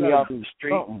keeping me off the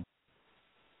street. Something.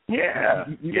 Yeah,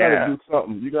 you gotta do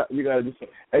something. You gotta do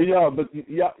something. Hey, y'all, but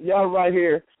y'all right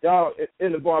here, y'all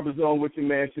in the Barber Zone with your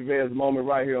man Chavez Moment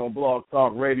right here on Blog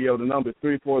Talk Radio. The number is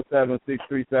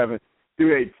 347-637-3850.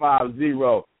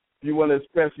 If you want to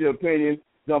express your opinion,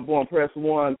 jump on, press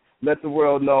 1. Let the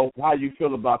world know how you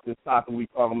feel about this topic we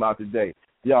talking about today.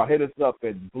 Y'all hit us up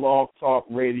at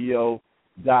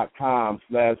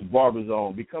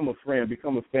blogtalkradio.com/barberzone. Become a friend,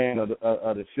 become a fan of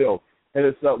the show. Hit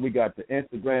us up. We got the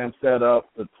Instagram set up,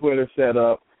 the Twitter set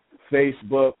up,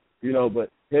 Facebook, but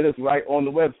hit us right on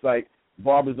the website,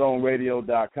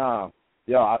 barberzoneradio.com.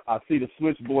 Y'all, I see the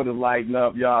switchboard is lighting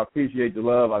up. Y'all, I appreciate the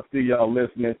love. I see y'all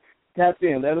listening. Tap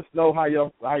in. Let us know how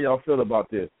y'all feel about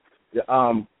this.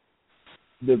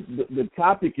 The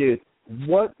topic is,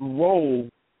 what role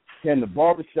can the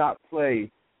barbershop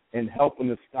play in helping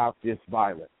to stop this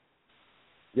violence?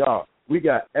 Y'all, we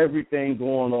got everything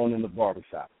going on in the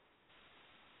barbershop.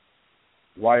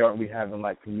 why aren't we having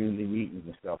like community meetings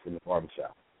and stuff in the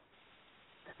barbershop?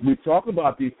 We talk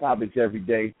about these topics every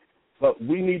day, but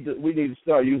we need to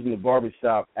start using the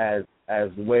barbershop as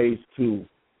ways to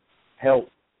help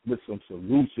with some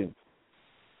solutions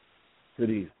to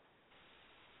these.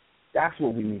 That's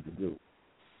what we need to do.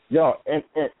 Yo, and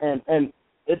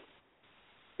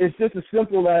it's just as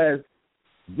simple as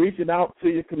reaching out to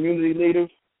your community leaders,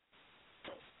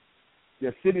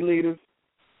 your city leaders,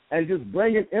 and just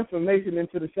bringing information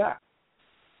into the shop.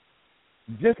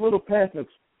 Just little pamphlets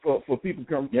for people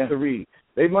to read.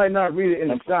 They might not read it in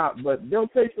the shop, but they'll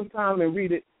take some time and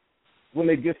read it when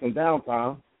they get some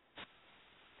downtime.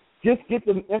 Just get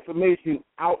the information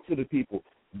out to the people.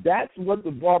 That's what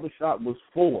the barbershop was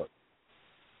for,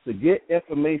 to get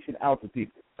information out to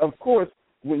people. Of course,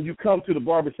 when you come to the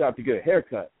barbershop to get a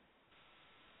haircut,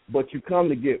 but you come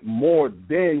to get more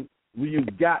than you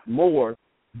got more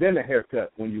than a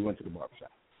haircut when you went to the barbershop.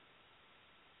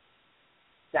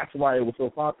 That's why it was so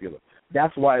popular.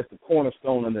 That's why it's the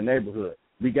cornerstone in the neighborhood.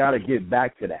 We got to get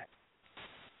back to that.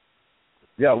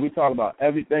 Yeah, we talk about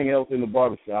everything else in the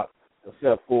barbershop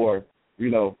except for,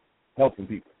 helping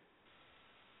people.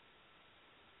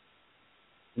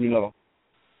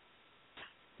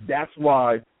 That's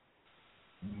why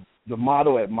the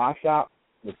motto at my shop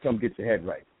was come get your head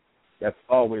right. That's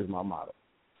always my motto.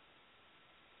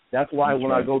 That's why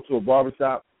when I go to a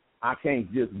barbershop, I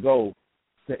can't just go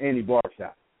to any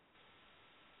barbershop.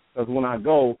 Because when I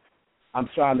go, I'm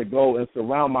trying to go and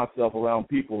surround myself around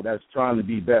people that's trying to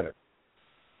be better.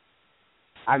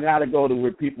 I got to go to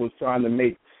where people is trying to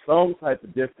make some type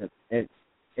of difference in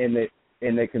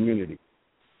their community.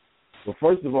 But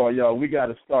first of all, y'all, we got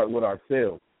to start with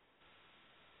ourselves.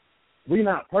 We're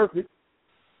not perfect.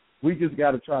 We just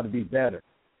got to try to be better.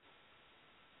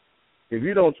 If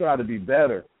you don't try to be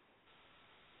better,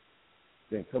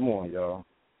 then come on, y'all.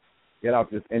 Get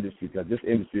out this industry, because this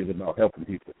industry is about helping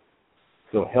people.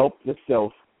 So help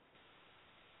yourself,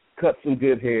 cut some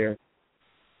good hair,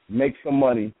 make some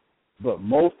money, but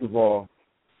most of all,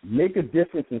 make a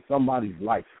difference in somebody's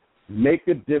life. Make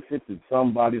a difference in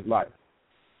somebody's life.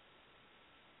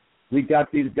 We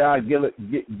got these guys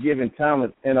giving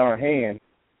talents in our hand,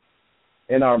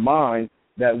 in our mind,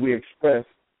 that we express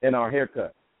in our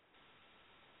haircut.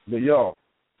 But y'all,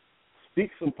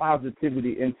 speak some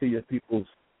positivity into your people's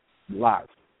lives,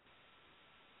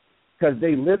 because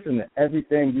they listen to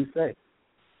everything you say.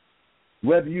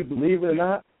 Whether you believe it or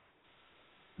not,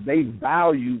 they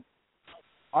value,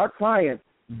 our clients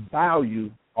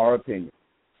value our opinion.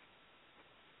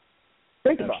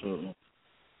 Think about it.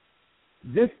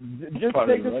 Just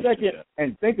take a second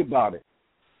and think about it.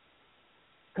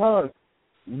 Because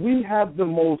we have the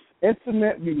most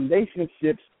intimate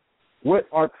relationships with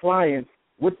our clients,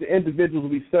 with the individuals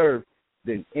we serve,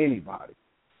 than anybody.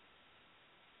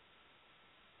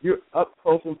 You're up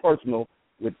close and personal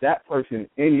with that person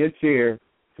in your chair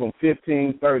from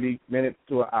 15, 30 minutes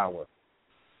to an hour.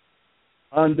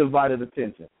 Undivided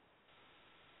attention.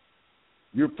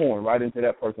 You're pouring right into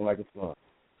that person like a sponge.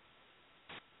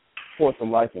 Pour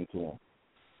some life into them.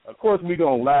 Of course, we're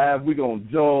going to laugh, we're going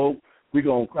to joke, we're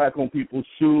going to crack on people's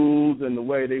shoes and the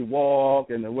way they walk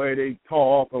and the way they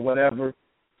talk or whatever.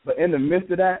 But in the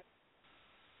midst of that,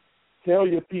 tell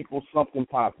your people something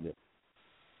positive.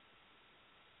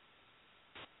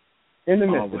 In the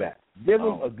midst of that, give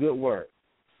them a good word.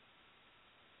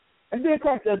 And then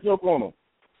crack that joke on them.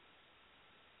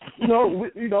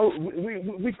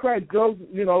 We crack jokes,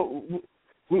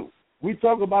 we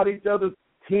talk about each other's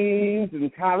teams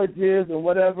and colleges and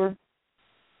whatever.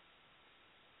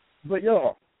 But,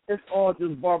 y'all, it's all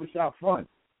just barbershop fun.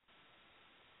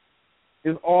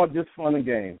 It's all just fun and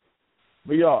games.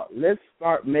 But, y'all, let's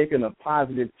start making a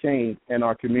positive change in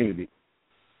our community.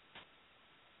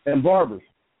 And barbers,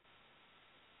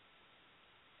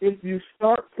 if you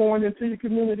start pouring into your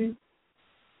community,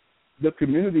 the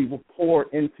community will pour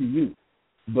into you.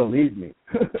 Believe me.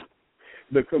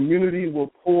 The community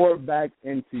will pour back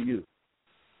into you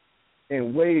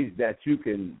in ways that you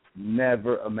can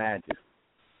never imagine.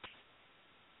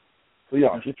 So,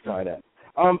 y'all, just try that.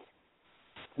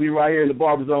 We right here in the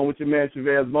Barber Zone with your man,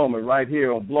 Chavez Moment, right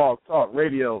here on Blog Talk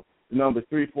Radio. The number is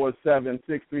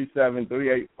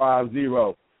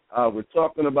 347-637-3850. We're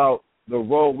talking about the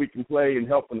role we can play in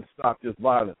helping to stop this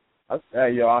violence.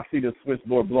 Hey, yo, I see the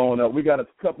switchboard blowing up. We got a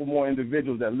couple more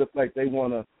individuals that look like they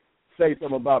want to say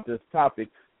something about this topic.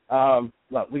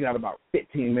 Look, we got about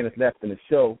 15 minutes left in the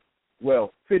show.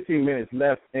 Well, 15 minutes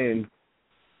left in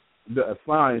the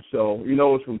assigned show.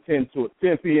 It's from 10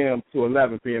 p.m. to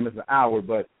 11 p.m. It's an hour,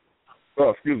 but,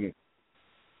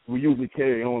 we usually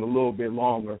carry on a little bit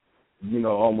longer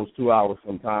almost 2 hours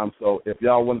sometimes. So if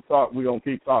y'all want to talk, we're going to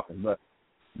keep talking. But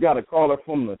you got a caller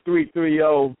from the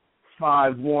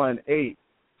 330-518.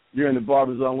 You're in the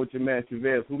Barber Zone with your man,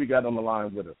 Chavez. Who we got on the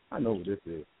line with us? I know who this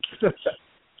is.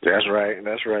 That's right.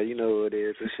 You know who it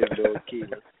is. It's your dog,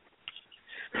 Keelan.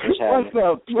 What's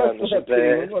up, Keelan?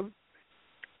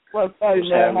 What's up,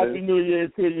 man? Happy New Year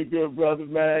to you, good brother,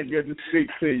 man. Good to speak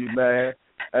to you, man.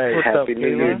 Hey, Happy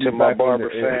New Year to my barber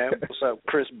fam. What's up,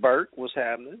 Chris Burke? What's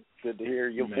happening? Good to hear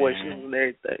your voices and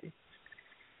everything.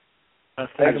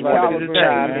 Caliber in the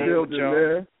building,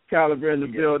 man. Caliber in the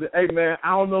building. Hey, man,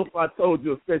 I don't know if I told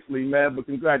you officially, man, but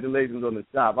congratulations on the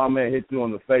shop. I may hit you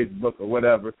on the Facebook or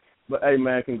whatever. But, hey,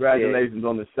 man, congratulations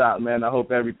on the shop, man. I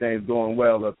hope everything's going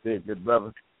well up there, good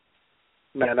brother.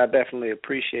 Man, I definitely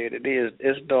appreciate it.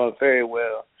 It's doing very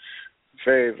well.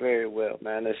 Very, very well,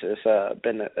 man. It's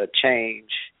been a change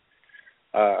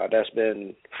that's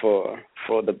been for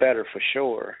the better for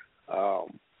sure. Y'all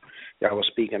was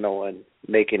speaking on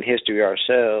making history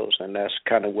ourselves, and that's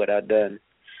kind of what I've done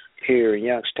here in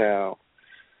Youngstown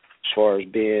as far as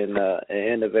being an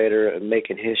innovator and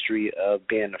making history of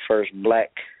being the first black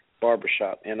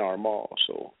barbershop in our mall.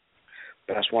 So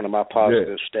that's one of my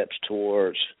positive steps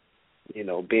towards,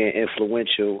 being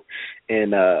influential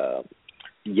in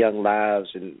young lives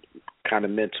and kind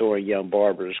of mentoring young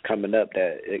barbers coming up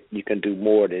that you can do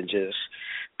more than just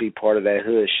be part of that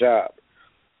hood shop.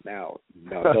 Now,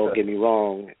 don't get me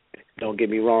wrong.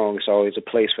 It's always a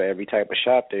place for every type of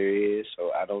shop there is.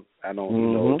 So I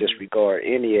don't disregard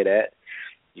any of that.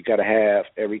 You got to have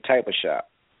every type of shop.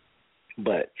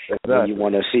 But when you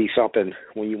want to see something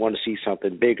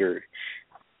bigger,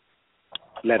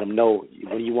 let them know.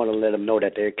 When you want to let them know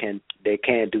that they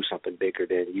can do something bigger,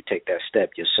 then you take that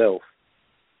step yourself.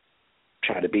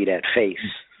 Try to be that face.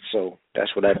 So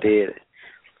that's what I did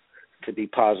to be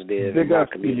positive in my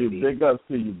community. Big ups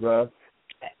to you, bro.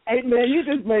 Hey, man, you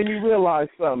just made me realize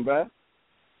something, bro.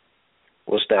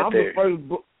 What's that there?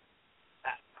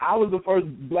 I was the first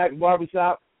black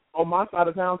barbershop on my side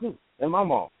of town, too, in my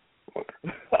mall.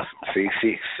 See,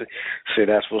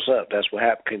 that's what's up. That's what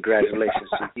happened. Congratulations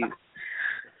to you.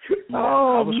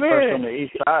 I was first on the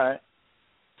east side.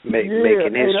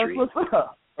 Making history. That's what's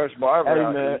up. First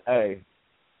barber. Hey, man,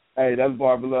 hey, that's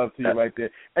barber love to you right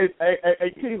there. Hey,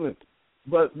 Keelan,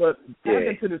 but tap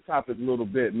into this topic a little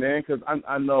bit, man, because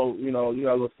I know, you got a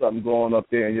little something going up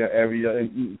there in your area,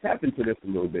 and you tap into this a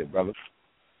little bit, brother.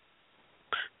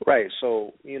 Right,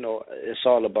 so, it's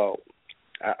all about,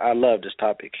 I love this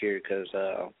topic here because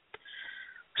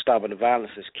stopping the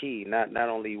violence is key, not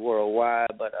only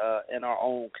worldwide, but in our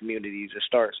own communities. It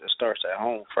starts at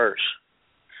home first.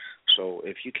 So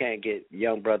if you can't get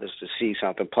young brothers to see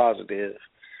something positive,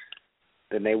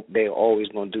 then they always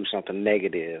going to do something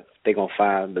negative. They're going to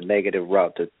find the negative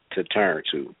route to turn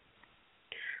to.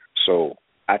 So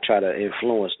I try to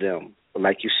influence them,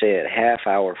 like you said, half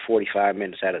hour, 45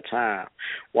 minutes at a time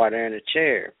while they're in a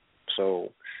chair.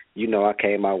 So, I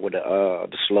came out with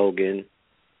the slogan,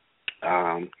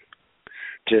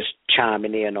 just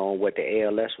chiming in on what the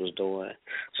ALS was doing.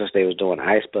 Since they was doing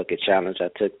Ice Bucket Challenge, I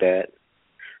took that,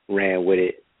 ran with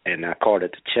it, and I called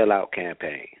it the Chill Out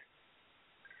campaign.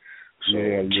 So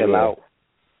chill out,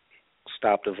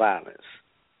 stop the violence.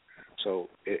 So,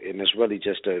 and it's really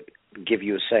just to give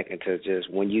you a second to just,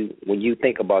 when you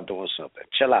think about doing something,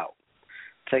 chill out.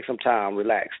 Take some time,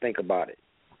 relax, think about it.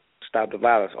 Stop the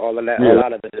violence. All of that, a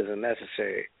lot of it isn't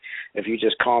necessary. If you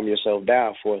just calm yourself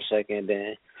down for a second,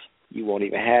 then you won't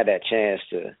even have that chance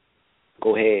to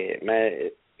go ahead,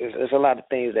 man. There's a lot of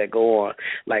things that go on.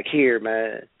 Like here,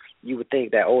 man, you would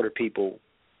think that older people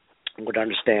would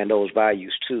understand those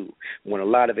values too. When a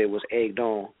lot of it was egged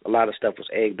on, a lot of stuff was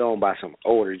egged on by some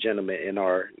older gentlemen in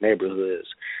our neighborhoods.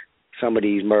 Some of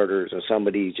these murders and some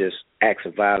of these just acts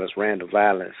of violence, random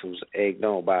violence, was egged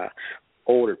on by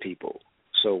older people.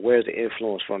 So where's the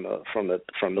influence from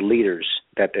the leaders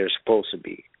that they're supposed to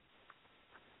be?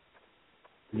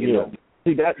 You know?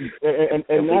 See that, and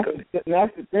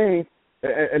that's the thing,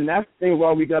 and that's the thing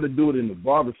why we got to do it in the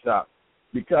barbershop,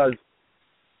 because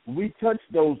we touch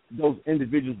those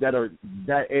individuals that are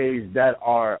that age that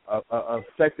are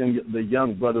affecting the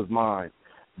young brother's mind.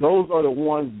 Those are the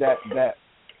ones that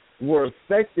were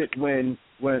affected when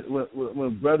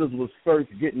brothers was first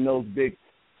getting those big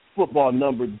football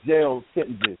number jail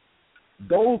sentences.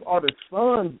 Those are the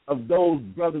sons of those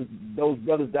brothers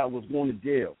that was going to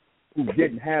jail, who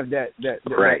didn't have that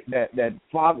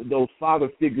father, those father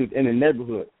figures in the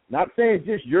neighborhood. Not saying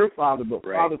just your father, but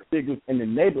father figures in the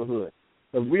neighborhood.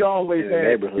 Because we always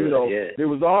had, there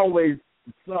was always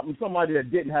somebody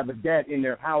that didn't have a dad in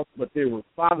their house, but there were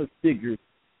father figures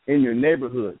in your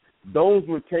neighborhood. those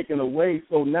were taken away.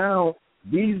 So now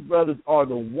these brothers are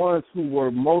the ones who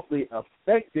were mostly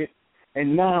affected,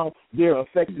 and now they're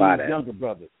affecting these younger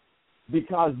brothers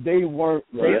because they weren't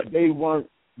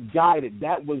guided.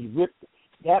 That was ripped.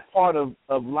 That part of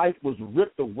life was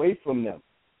ripped away from them.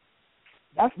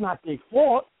 That's not their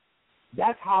fault.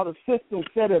 That's how the system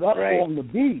set it up for them to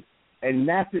be, and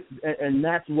that's it. And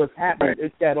that's what's happening.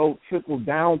 It's that old trickle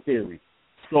down theory.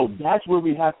 So that's where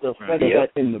we have to affect that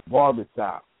in the barber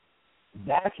shop.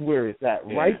 That's where it's at,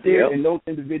 right there in those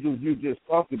individuals you just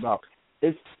talked about.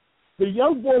 It's the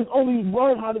young boys only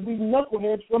learn how to be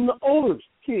knuckleheads from the older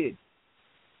kids.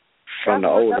 From the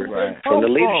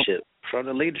leadership. From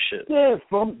the leadership. Yeah,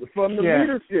 from the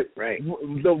leadership. Right.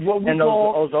 And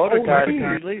those older guys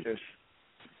can be leaders.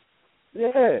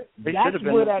 Yeah. They should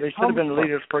have been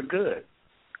leaders for good.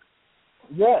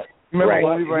 Yeah. Remember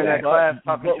when we were in that class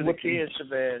talking to the kids,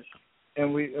 Chavez,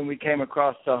 and we came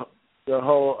across the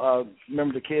whole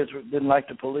remember the kids didn't like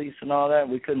the police and all that,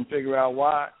 and we couldn't figure out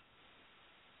why.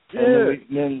 Yeah.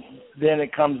 And then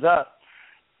it comes up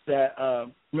that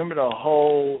remember the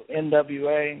whole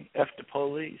NWA F the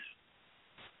police.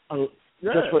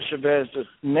 Just what Chavez just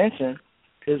mentioned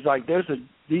is like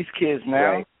these kids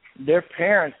now, their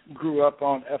parents grew up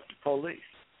on F the police.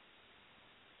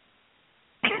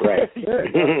 Right.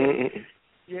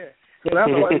 Yeah. So that's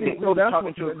why that's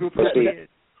talking to a group of kids.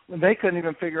 They couldn't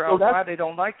even figure out why they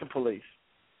don't like the police.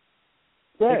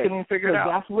 They couldn't even figure it out.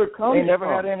 That's where it comes They never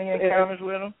had any encounters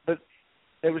with them, but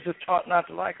they was just taught not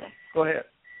to like them. Go ahead.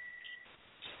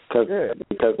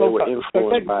 Because they were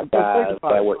influenced by guys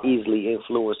that were easily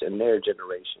influenced in their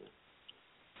generation.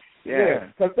 Yeah.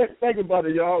 Because think about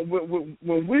it, y'all.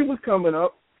 When we was coming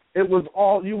up, it was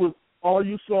all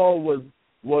you saw was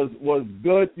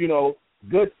good,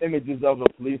 good images of a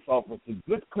police officer,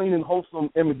 good, clean, and wholesome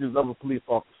images of a police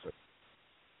officer.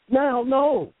 Now,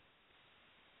 no.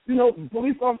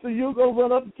 Police officer, you go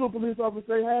run up to a police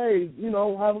officer and say, hey,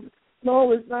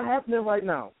 no, it's not happening right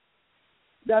now.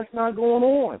 That's not going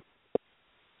on.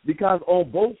 Because on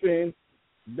both ends,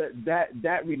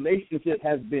 that relationship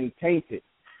has been tainted.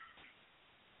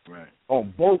 Right.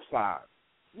 On both sides.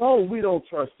 No, we don't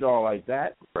trust y'all like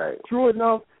that. Right. True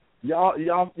enough,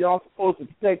 y'all supposed to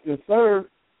protect and serve,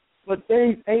 but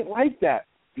things ain't like that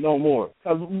no more.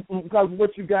 Because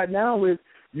what you got now is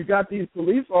you got these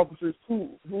police officers who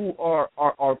are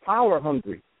power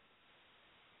hungry.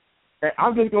 And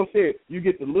I'm just gonna say it. You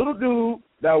get the little dude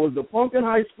that was the punk in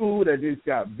high school that just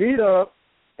got beat up,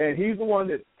 and he's the one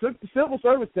that took the civil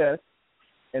service test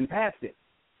and passed it.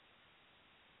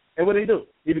 And what do?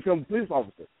 He becomes a police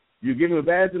officer. You give him a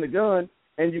badge and a gun,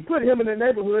 and you put him in a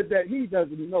neighborhood that he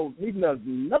doesn't know, he knows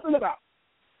nothing about.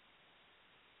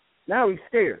 Now he's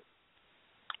scared,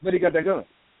 but he got that gun.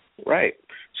 Right.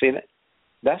 See,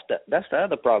 that's the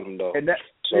other problem, though. And that,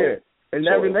 and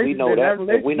that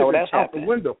relationship, we know that's out happening. The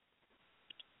window.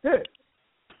 Yeah.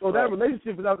 So that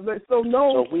relationship is out the window. So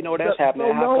So if we know that's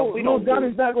happening, how come we don't?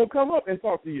 Johnny's not gonna come up and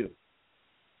talk to you.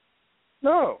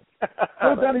 No.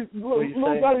 Little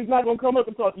Johnny's not going to come up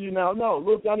and talk to you now. No,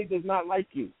 Little Johnny does not like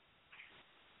you.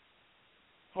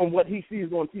 From what he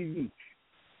sees on TV.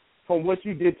 From what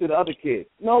you did to the other kids.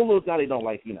 No, Little Johnny don't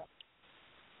like you now.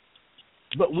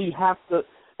 But we have to,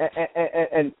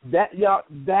 and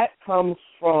that comes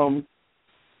from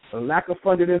a lack of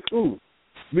funding in schools.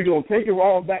 We're going to take it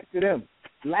all back to them.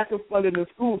 Lack of funding in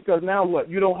schools, because now what?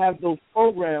 You don't have those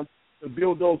programs to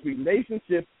build those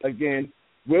relationships again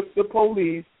with the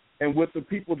police and with the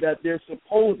people that they're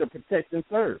supposed to protect and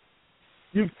serve.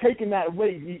 You've taken that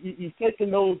away. You've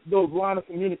taken those line of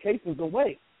communications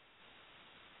away.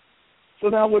 So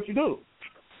now what you do?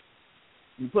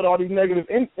 You put all these negative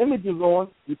images on,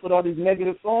 you put all these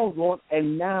negative songs on,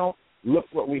 and now look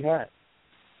what we have.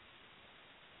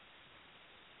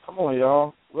 Come on,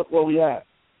 y'all. Look what we have.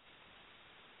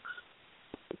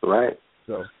 Right.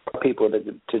 So people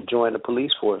to join the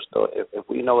police force, though. If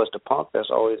we know it's the punk that's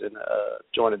always in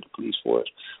joining the police force,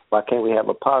 why can't we have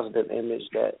a positive image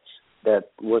that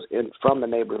was from the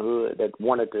neighborhood that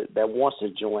wants to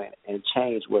join and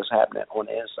change what's happening on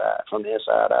the inside, from the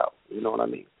inside out? You know what I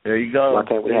mean? There you go. Why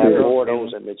can't we have more of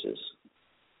those images?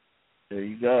 There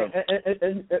you go.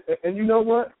 And you know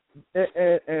what?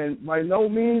 And by no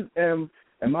means am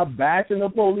I bashing the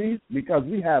police, because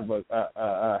we have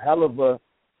a hell of a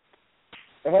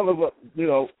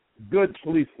good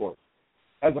police force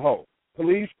as a whole.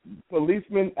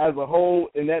 Policemen as a whole,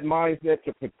 in that mindset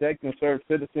to protect and serve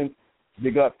citizens,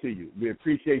 big up to you. We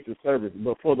appreciate your service.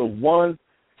 But for the ones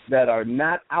that are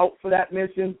not out for that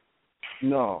mission,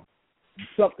 no,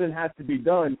 something has to be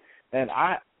done. And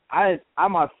I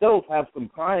myself have some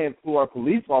clients who are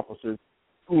police officers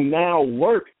who now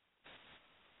work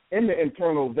in the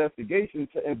internal investigation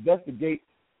to investigate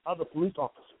other police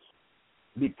officers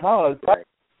because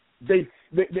they've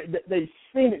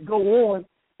seen it go on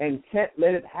and can't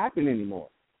let it happen anymore.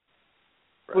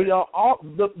 Right. So y'all,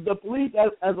 the police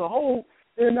as a whole,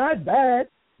 they're not bad.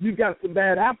 You've got some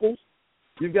bad apples.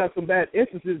 You've got some bad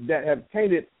instances that have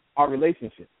tainted our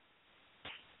relationship.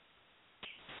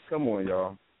 Come on,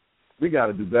 y'all. We got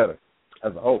to do better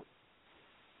as a whole.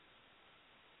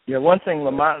 Yeah, one thing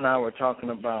Lamont and I were talking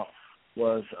about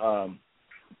was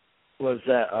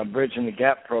that Bridging the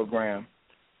Gap program,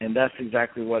 and that's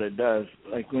exactly what it does.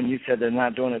 Like when you said they're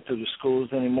not doing it through the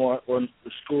schools anymore, or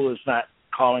the school is not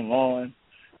calling on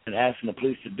and asking the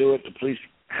police to do it. The police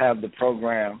have the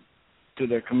program through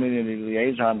their community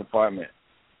liaison department.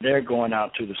 They're going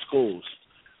out to the schools.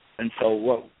 And so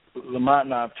what Lamont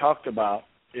and I have talked about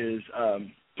is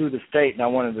through the state, and I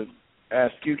wanted to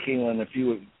ask you, Keelan, if you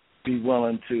would be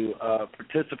willing to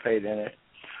participate in it,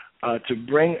 to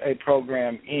bring a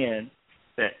program in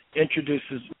that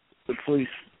introduces the police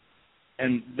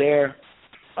and their,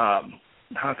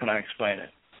 how can I explain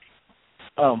it?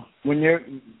 When you're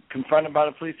confronted by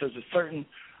the police, there's a certain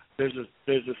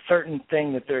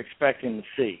thing that they're expecting to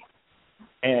see,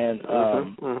 and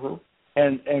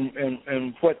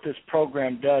and what this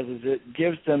program does is it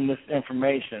gives them this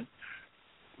information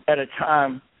at a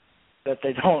time that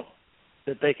they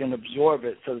can absorb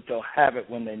it, so that they'll have it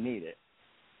when they need it.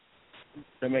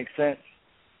 That makes sense?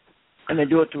 And they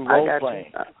do it through role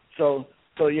playing. So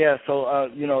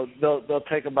they'll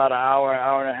take about an hour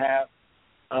and a half,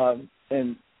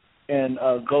 and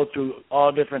go through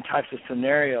all different types of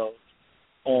scenarios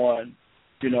on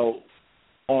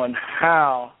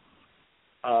how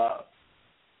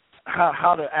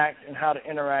to act and how to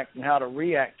interact and how to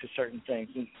react to certain things.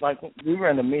 And like we were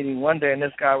in a meeting one day, and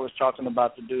this guy was talking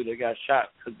about the dude that got shot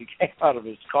because he came out of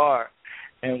his car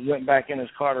and went back in his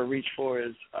car to reach for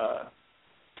his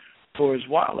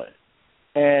wallet.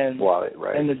 And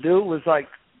and the dude was like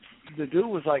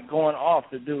going off.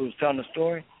 The dude was telling the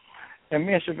story, and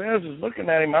me and Chavez was looking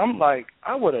at him. I'm like,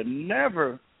 I would have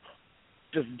never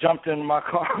just jumped in my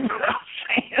car without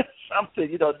saying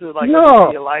something, do like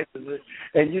your license,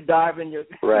 and you dive in your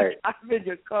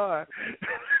car.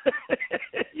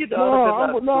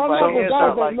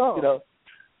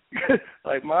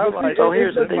 Like my life. So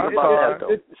here's the thing about that,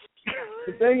 though.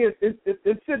 The thing is,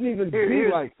 it shouldn't even be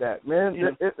like that, man.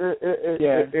 It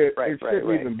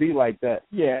shouldn't even be like that.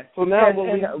 Yeah. So now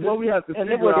what we have to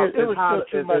figure out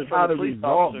is how to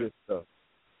resolve this stuff.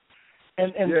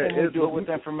 And we do it with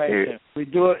information. We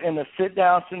do it in a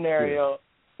sit-down scenario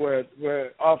where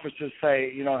officers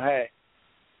say, hey,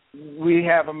 we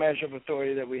have a measure of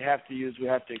authority that we have to use, we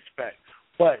have to expect.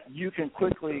 But you can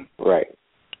quickly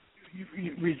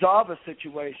you resolve a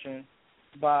situation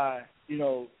by,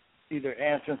 either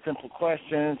answering simple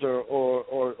questions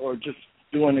or just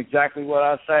doing exactly what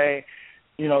I say,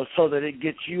 so that it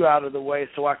gets you out of the way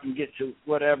so I can get to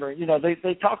whatever.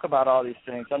 They talk about all these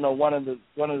things. I know one of the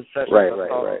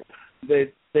sessions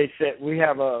they said we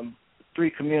have 3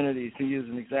 communities, to use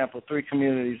an example, 3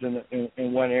 communities in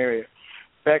one area.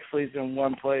 Bexley's in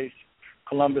one place,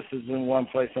 Columbus is in one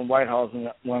place, and Whitehall's in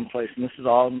one place, and this is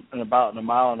all in about a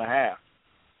mile and a half.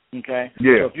 Okay?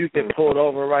 Yeah. So if you get pulled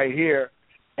over right here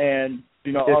and,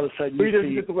 all of a sudden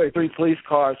you see 3 police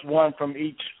cars, one from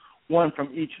each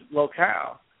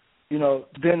locale,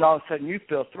 then all of a sudden you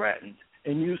feel threatened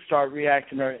and you start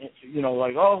reacting or,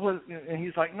 like, oh, and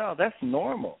he's like, no, that's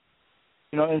normal.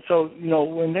 And so,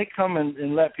 when they come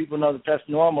and let people know that that's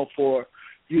normal for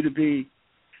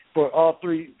all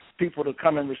 3 people to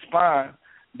come and respond,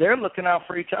 they're looking out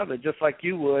for each other just like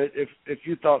you would if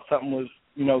you thought something was,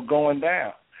 going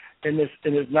down. And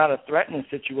it's not a threatening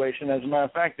situation. As a matter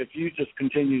of fact, if you just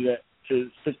continue to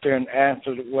sit there and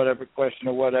answer whatever question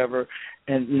or whatever,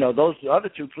 and, those other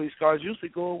 2 police cars usually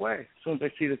go away as soon as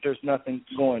they see that there's nothing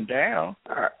going down.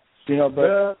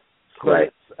 But...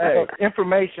 Right. Hey,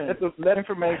 information.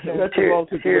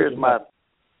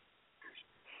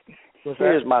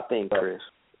 Here's my thing, Chris.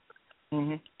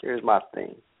 Mm-hmm. Here's my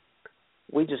thing.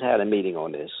 We just had a meeting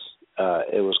on this.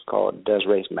 It was called Does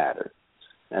Race Matter?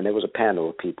 And there was a panel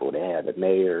of people. They had the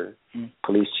mayor,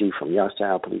 police chief from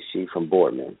Youngstown, police chief from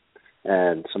Boardman,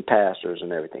 and some pastors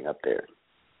and everything up there.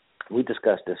 We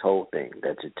discussed this whole thing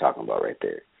that you're talking about right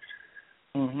there.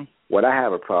 Mm-hmm. What I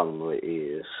have a problem with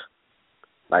is,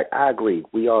 like, I agree,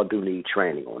 we all do need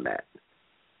training on that.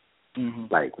 Mm-hmm.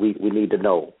 Like, we need to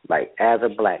know, like, as a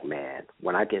black man,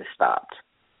 when I get stopped,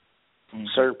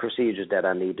 certain procedures that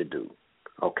I need to do,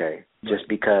 okay, just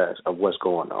because of what's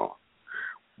going on.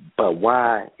 But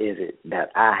why is it that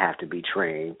I have to be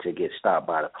trained to get stopped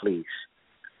by the police?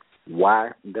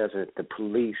 Why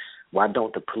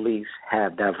don't the police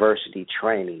have diversity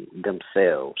training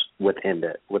themselves within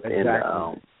their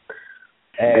protocol?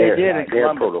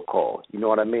 You know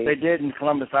what I mean? They did in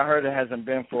Columbus. I heard it hasn't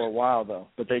been for a while though,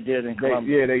 but they did in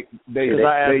Columbus. I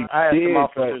asked some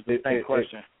officers the same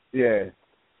question.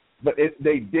 But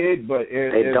they did, but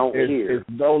they don't hear. It's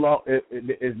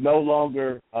no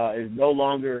longer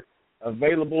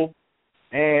available,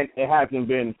 and it hasn't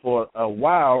been for a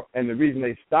while. And the reason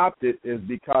they stopped it is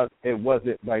because it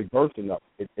wasn't diverse enough.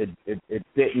 It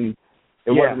wasn't effective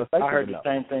enough. I heard the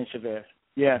same thing, Chavez.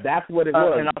 Yeah, that's what it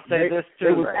was. And I'll say this too.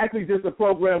 It was actually just a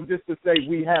program just to say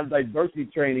we have diversity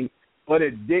training, but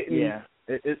it didn't. Yeah.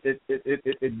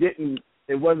 It didn't.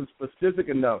 It wasn't specific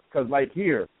enough because, like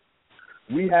here,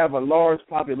 we have a large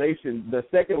population, the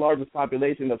second largest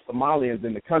population of Somalians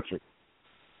in the country.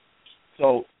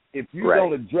 So if you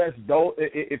don't address the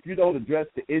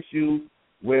issues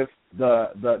with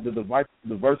the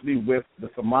diversity with the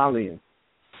Somalians,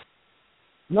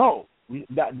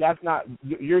 that's not.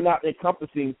 You're not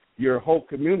encompassing your whole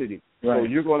community. Right. So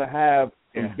you're going to have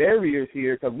barriers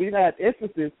here because we've had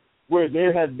instances where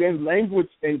there has been language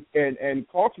and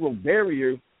cultural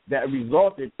barriers that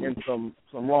resulted in some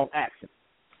wrong action.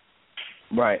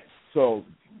 Right. So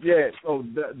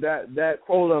that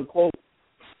quote unquote,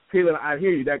 Keelan, I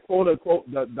hear you. That quote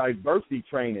unquote the diversity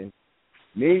training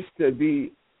needs to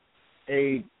be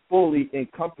a fully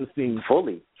encompassing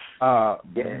program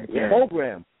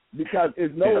because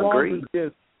it's no longer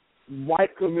just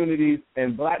white communities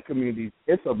and black communities.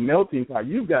 It's a melting pot.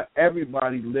 You've got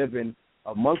everybody living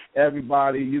amongst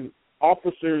everybody.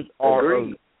 Officers are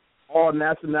of all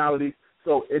nationalities.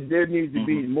 So there needs to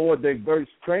be more diverse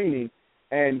training.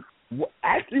 And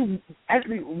actually,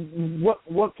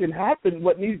 what can happen?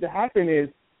 What needs to happen is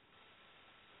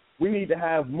we need to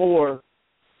have more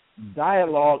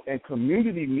dialogue and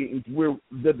community meetings where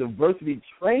the diversity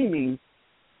training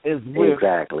is with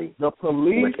the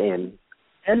police and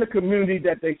the community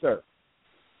that they serve.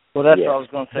 Well, that's what I was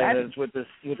going to say.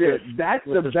 That's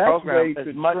the best way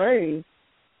to train.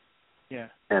 Yeah,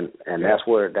 and that's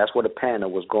where the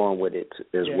panel was going with it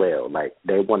as well. Like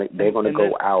they're going to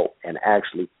go out and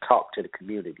actually talk to the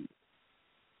community,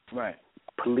 right?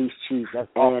 Police chief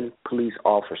and police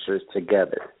officers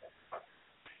together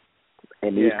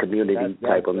in these community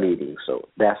type of meetings. So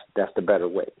that's the better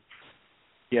way.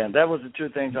 Yeah, that was the two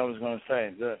things I was going to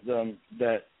say.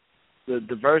 That the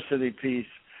diversity piece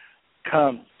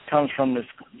comes from this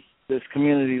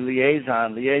community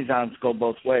liaison. Liaisons go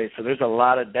both ways. So there's a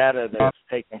lot of data that's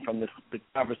taken from the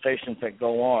conversations that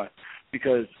go on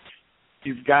because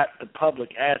you've got the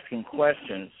public asking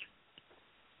questions.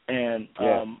 And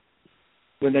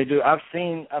when they do, I've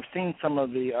seen some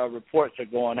of the reports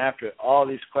that go on after it. All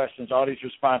these questions, all these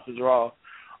responses are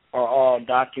all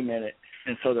documented,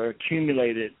 and so they're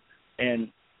accumulated,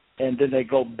 and then they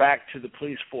go back to the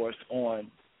police force on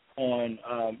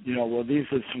well, these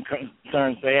are some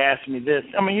concerns. They asked me this.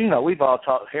 I mean, we've all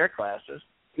taught hair classes.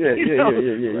 Yeah.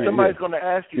 Somebody's going to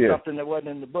ask you something that wasn't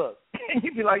in the book. And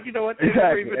you'd be like, you know what, they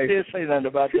never even did say nothing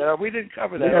about that. Or we didn't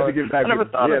cover that. We have to get back I never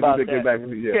thought about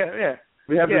that.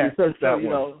 We have to research that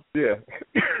one.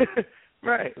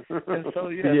 Right. And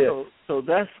so, so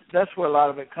that's where a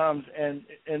lot of it comes. And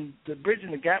the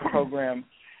Bridging the Gap program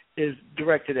is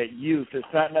directed at youth.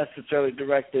 It's not necessarily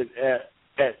directed at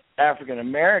African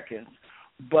Americans,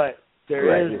 but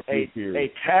there is a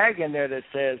tag in there that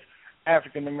says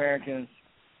African Americans.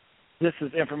 This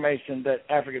is information that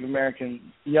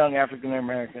young African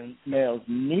American males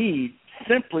need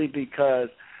simply because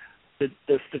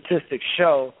the statistics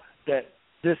show that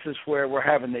this is where we're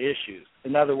having the issues.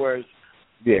 In other words,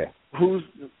 who's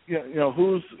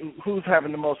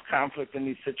having the most conflict in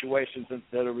these situations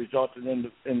that are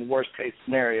resulting in the worst case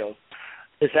scenarios?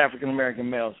 It's African American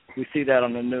males. We see that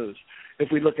on the news.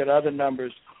 If we look at other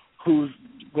numbers, who's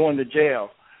going to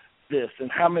jail, this, and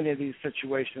how many of these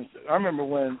situations. I remember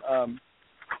when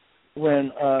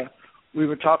we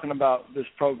were talking about this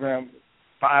program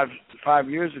 5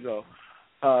 years ago,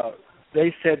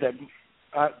 they said that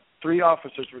 3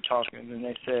 officers were talking, and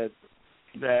they said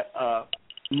that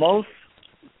most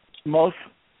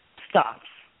stops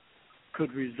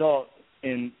could result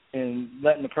in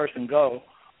letting the person go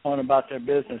on about their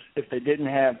business if they didn't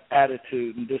have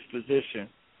attitude and disposition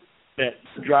that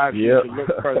drives you to look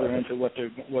further into what's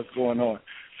going on.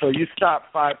 So you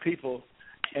stop 5 people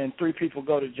and 3 people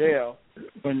go to jail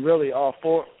when really all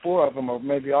four of them or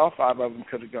maybe all 5 of them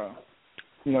could have gone.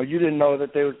 you didn't know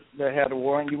that they had a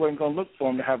warrant. You weren't going to look for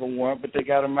them to have a warrant, but they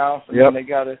got a mouth and they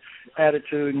got an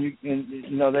attitude,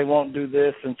 and they won't do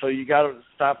this, and so you got to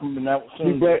stop them. And that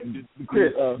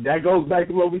Chris, that goes back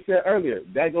to what we said earlier.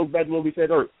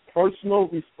 Personal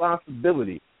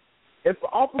responsibility. If the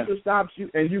officer stops you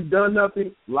and you've done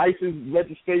nothing, license,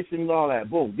 registration, and all that,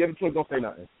 boom, give it to him. Don't say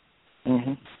nothing.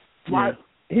 Mm-hmm. Right?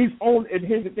 He's on. And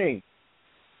here's the thing: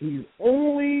 he's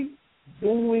only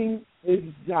doing his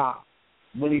job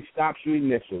when he stops you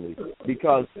initially,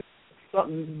 because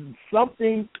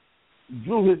something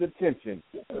drew his attention.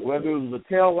 Whether it was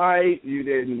a tail light, you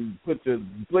didn't put the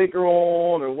blinker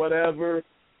on, or whatever,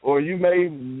 or you may,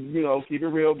 keep it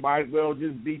real, might as well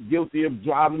just be guilty of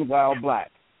driving while black.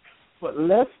 But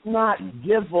let's not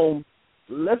give them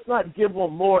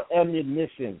more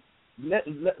ammunition.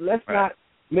 Let's not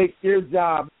make their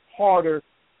job harder,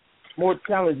 more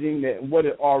challenging than what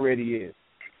it already is.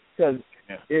 Because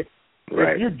if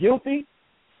you're guilty,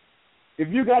 if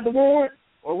you got the warrant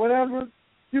or whatever,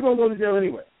 you're going to go to jail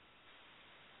anyway.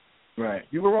 Right.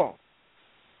 You were wrong.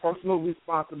 Personal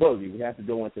responsibility. We have to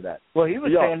go into that. Well, he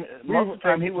was saying most of the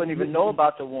time he wouldn't even know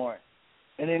about the warrant.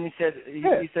 And then he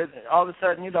said all of a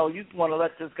sudden, you want to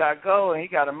let this guy go, and he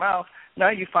got a mouth. Now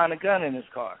you find a gun in his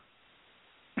car.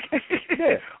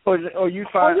 or you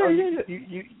find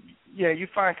you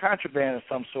find contraband of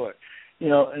some sort,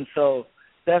 and so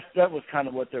that was kind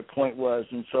of what their point was.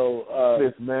 And so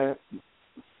this man,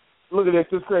 look at this,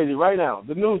 it's crazy right now.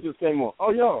 The news just came on.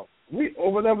 Oh, y'all, we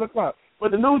over 11 o'clock,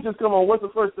 but the news just come on. What's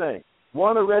the first thing?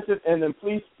 One arrested, and then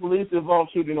police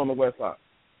involved shooting on the west side.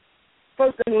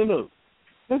 First thing on the news.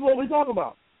 This is what we talk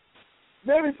about.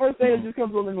 Very first thing that just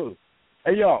comes on the news.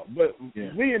 Hey, y'all, but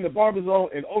we in the Barber Zone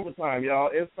in overtime, y'all.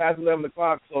 It's past 11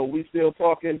 o'clock, so we still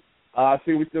talking. I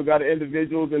see we still got the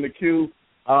individuals in the queue.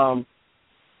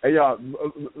 Hey, y'all,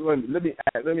 let me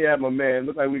add my man.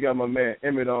 Looks like we got my man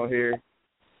Emmett on here.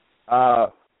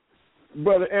 Brother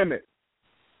Emmett,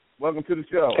 welcome to the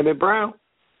show. Emmett Brown?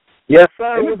 Yes,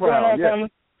 sir. Emmett Brown, yes.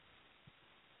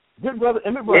 Good brother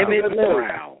Emmett Brown. Emmett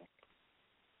Brown.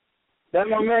 That's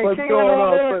my man. What's going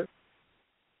on, sir?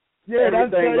 Yeah,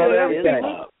 everything.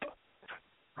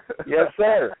 Yes,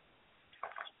 sir.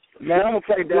 Man, I'm going to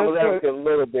play devil's advocate a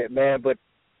little bit, man, but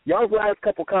y'all's last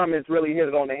couple comments really hit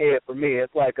it on the head for me.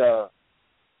 It's like,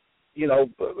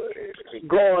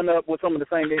 growing up with some of the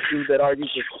same issues that our youth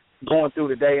is going through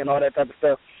today and all that type of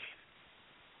stuff.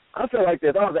 I feel like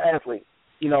this. I was an athlete.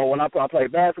 When I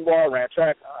played basketball, I ran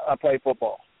track, I played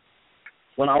football.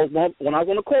 When I was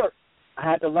on the court, I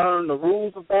had to learn the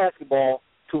rules of basketball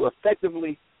to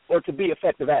be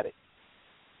effective at it.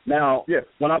 Now,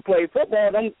 when I played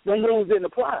football, them rules didn't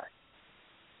apply.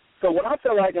 So what I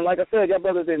feel like, and like I said, your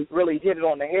brothers didn't really hit it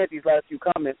on the head these last few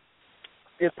comments,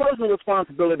 is personal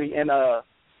responsibility. And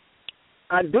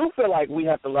I do feel like we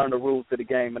have to learn the rules to the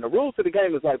game. And the rules to the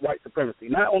game is like white supremacy.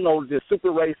 Not on no just super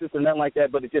racist or nothing like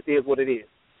that, but it just is what it is.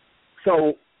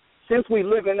 So since we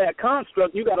live in that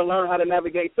construct, you got to learn how to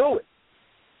navigate through it.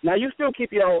 Now, you still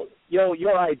keep your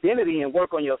identity and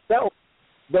work on yourself,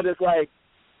 but it's like,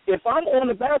 if I'm on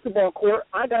the basketball court,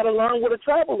 I got to learn what a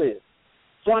travel is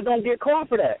so I don't get caught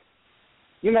for that.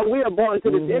 We are born into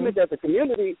this image as a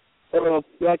community,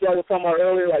 like y'all was talking about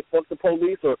earlier, like fuck the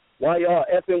police or why y'all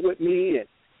effing with me and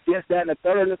this, that, and the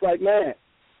third. And it's like, man,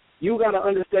 you got to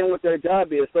understand what their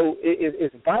job is. So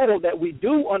it's vital that we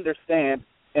do understand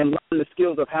and learn the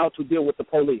skills of how to deal with the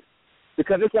police.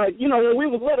 Because it's like, when we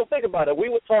was little, think about it. We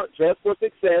were taught dress for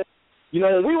success.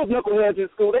 When we was knuckleheads in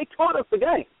school, they taught us the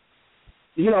game.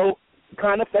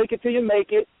 Kind of fake it till you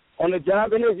make it. On the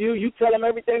job interview, you tell them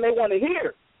everything they want to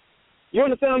hear. You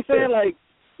understand what I'm saying? Like,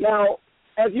 now,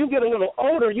 as you get a little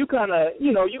older, you kind of,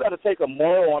 you got to take a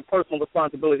moral and personal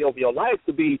responsibility over your life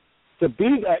to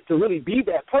really be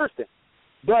that person.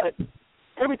 But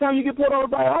every time you get pulled over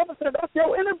by an officer, that's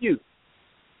your interview.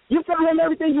 You tell him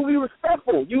everything, you be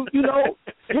respectful. You get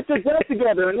your stuff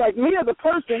together. And like me as a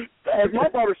person, at my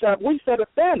barber shop, we set a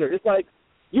standard. It's like,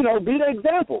 be the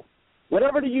example.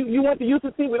 Whatever you want the youth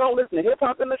to see, we don't listen to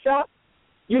hip-hop in the shop.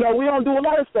 We don't do a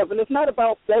lot of stuff. And it's not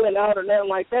about selling out or nothing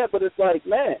like that, but it's like,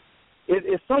 man,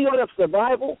 it's somewhat of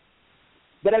survival,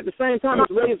 but at the same time,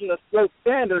 it's raising a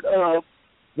standard of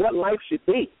what life should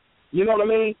be. You know what I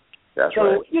mean? That's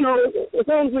right. As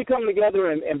long as we come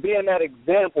together and being that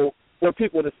example for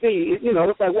people to see,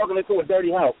 it's like walking into a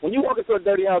dirty house. When you walk into a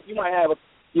dirty house, you might have,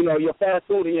 your fast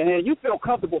food in your hand. You feel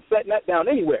comfortable setting that down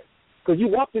anywhere because you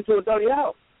walked into a dirty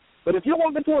house. But if you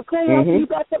walk into a clean house and you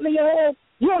got something in your hand,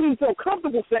 you don't even feel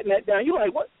comfortable setting that down. You're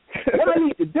like, what do I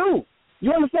need to do?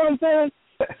 You understand what I'm saying?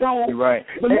 So, you're right.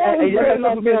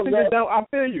 I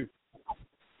feel you.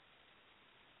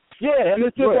 Yeah, and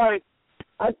it's just like,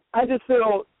 I just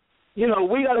feel, you know,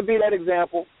 we got to be that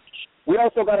example. We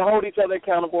also got to hold each other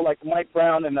accountable, like Mike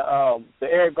Brown and the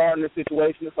Eric Gardner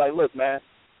situation. It's like, look, man,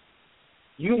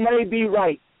 you may be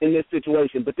right in this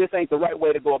situation, but this ain't the right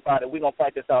way to go about it. We're going to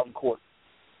fight this out in court.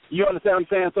 You understand what I'm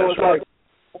saying? So it's like,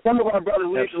 some of our brothers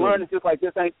need to learn. It's just like,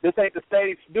 this ain't the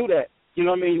stage to do that. You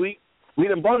know what I mean? We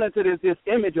done burned into this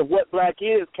image of what black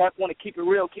is. Cats want to keep it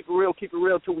real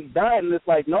till we die, and it's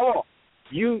like, no,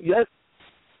 you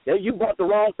bought the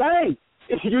wrong thing.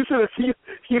 You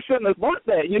shouldn't have bought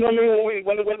that. You know what I mean?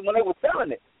 When they were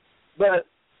selling it. But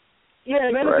yeah,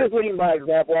 man, it's just leading by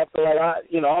example. I feel like I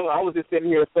was just sitting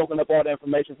here soaking up all the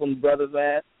information from the brothers,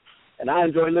 man, and I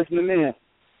enjoy listening in.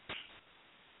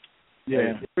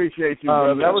 Yeah, appreciate you,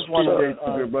 brother. That was one of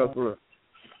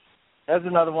that's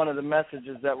another one of the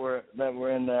messages that were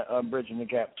in the Bridging the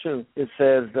Gap too. It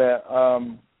says that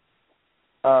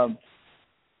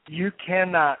you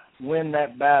cannot win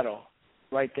that battle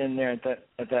right then and there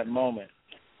at that moment.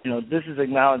 You know, this is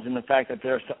acknowledging the fact that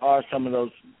there are some of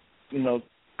those, you know,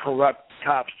 corrupt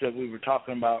cops that we were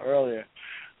talking about earlier.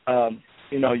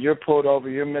 You know, you're pulled over,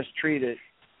 you're mistreated.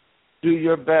 Do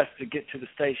your best to get to the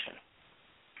station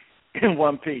in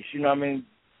one piece. You know what I mean?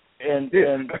 And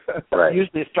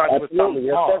usually it starts with something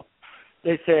small.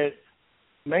 They said,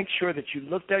 make sure that you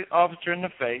look that officer in the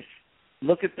face,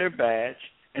 look at their badge,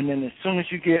 and then as soon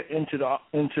as you get into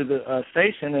the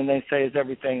station and they say, is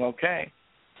everything okay?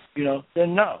 You know,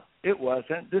 then no, it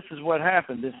wasn't. This is what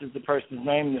happened. This is the person's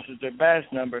name. This is their badge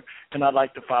number, and I'd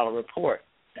like to file a report.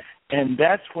 And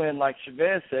that's when, like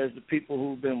Chavez says, the people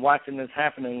who've been watching this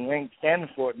happen and ain't standing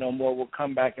for it no more will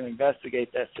come back and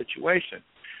investigate that situation.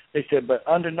 They said, but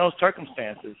under no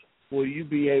circumstances will you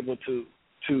be able to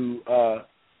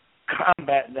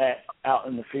combat that out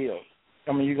in the field.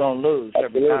 I mean, you're going to lose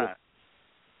every time.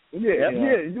 Yeah,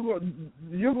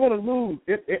 you're going to lose.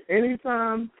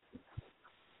 Anytime,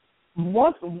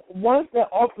 once that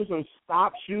officer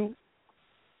stops you,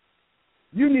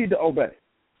 you need to obey.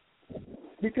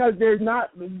 Because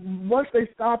once they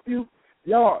stop you,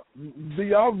 do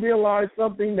y'all realize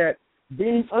something, that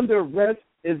being under arrest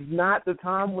is not the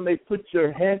time when they put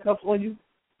your handcuffs on you?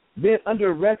 Being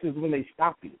under arrest is when they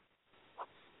stop you.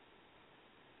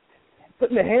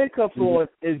 Putting the handcuffs on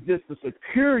is just to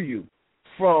secure you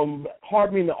from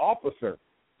harming the officer.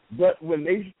 But when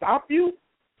they stop you,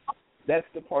 that's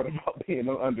the part about being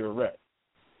under arrest.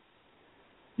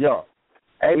 They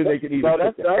can either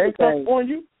put the handcuffs on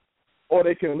you, or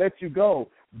they can let you go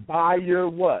by your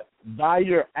what? By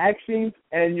your actions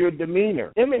and your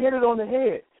demeanor. Emmett hit it on the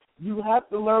head. You have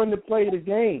to learn to play the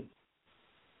game.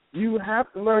 You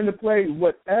have to learn to play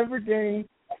whatever game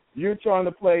you're trying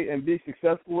to play and be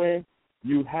successful in.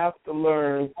 You have to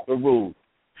learn the rules.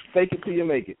 Fake it till you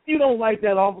make it. You don't like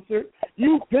that officer.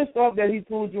 You pissed off that he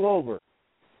pulled you over,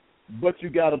 but you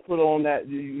got to put on that.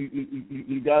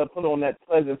 You got to put on that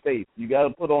pleasant face. You got to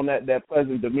put on that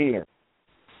pleasant demeanor,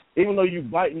 even though you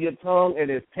biting your tongue and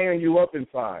it's tearing you up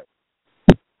inside.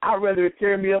 I'd rather it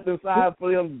tear me up inside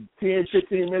for them 10,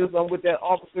 15 minutes I'm with that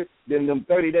officer than them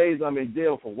 30 days I'm in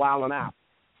jail for wilding out.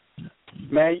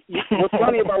 Man, what's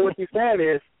funny about what you're saying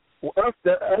is, us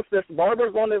that's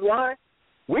barbers on this line,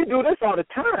 we do this all the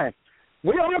time.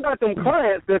 We all got them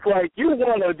clients that's like, you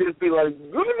want to just be like,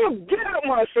 get out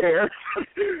my chair.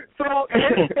 So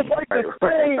it's like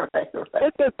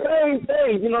it's the same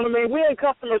thing, you know what I mean? We're in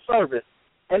customer service.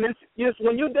 And it's just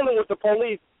when you're dealing with the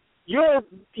police,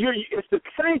 it's the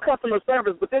same customer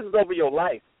service, but this is over your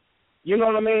life. You know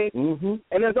what I mean? Mm-hmm.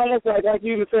 And it's almost like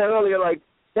you even said earlier, like,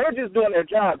 they're just doing their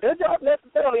job. Their job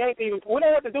necessarily ain't even, we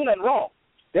don't have to do nothing wrong.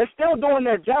 They're still doing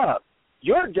their job.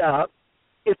 Your job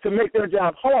is to make their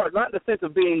job hard, not in the sense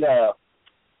of being,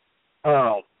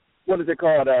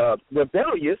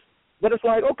 rebellious, but it's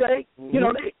like, okay, you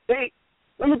know, they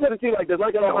let me put it to you like this,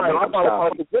 like in Ohio, I follow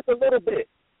politics just a little bit,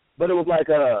 but it was like,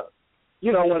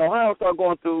 you know, when Ohio started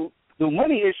going through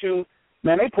money issues,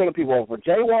 man, they pulling people over for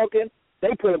jaywalking,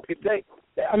 they doing a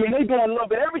little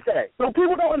bit of everything. So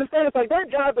people don't understand, it's like their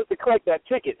job is to collect that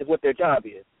ticket is what their job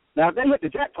is. Now, if they hit the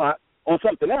jackpot on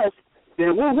something else,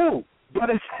 then woo-hoo. But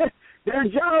their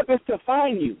job is to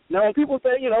find you. Now, when people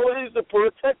say, you know, it is to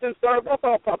protect and serve, that's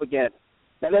all propaganda.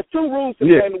 Now, there's two rules to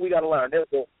the game that we got to learn. There's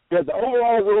the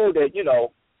overall rule that, you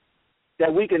know,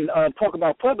 that we can talk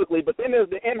about publicly, but then there's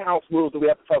the in-house rules that we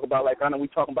have to talk about, like I know we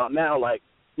talking about now, like,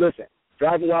 listen,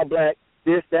 driving while black,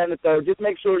 this, that, and the third, just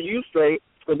make sure you straight,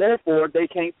 so therefore they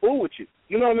can't fool with you.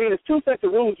 You know what I mean? There's two sets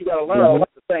of rules you got to learn all at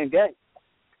the same game.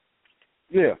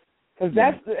 Yeah. Because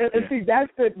that's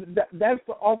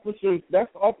the officer's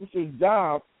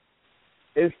job,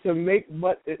 is to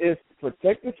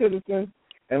protect the citizen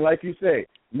And like you say,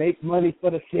 make money for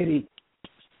the city.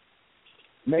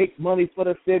 Make money for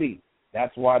the city.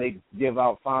 That's why they give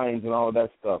out fines and all of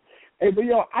that stuff. Hey, but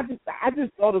yo, I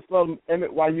just thought of something,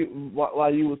 Emmett, while you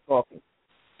was talking.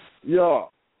 Yo,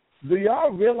 do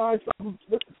y'all realize something?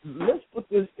 Let's put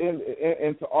this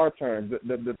into our terms,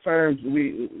 the terms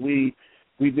we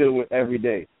deal with every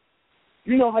day.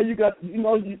 You know how you got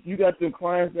the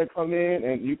clients that come in,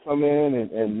 and you come in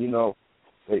and you know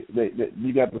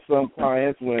you got some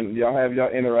clients when y'all have your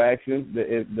interactions,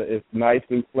 it's nice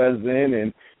and pleasant,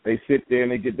 and they sit there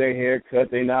and they get their hair cut.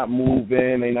 They not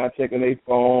moving, they not checking their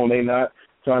phone, they not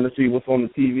trying to see what's on the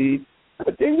TV.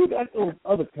 But then you got those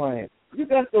other clients. You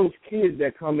got those kids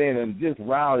that come in and just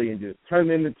rowdy and just turn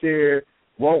in the chair,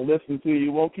 won't listen to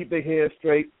you, won't keep their hair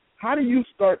straight. How do you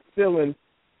start feeling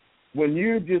when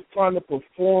you're just trying to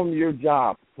perform your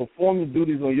job, perform the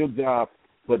duties on your job,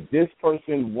 but this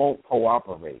person won't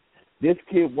cooperate? This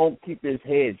kid won't keep his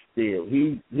head still.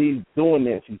 He's doing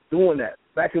this, he's doing that,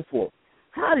 back and forth.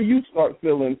 How do you start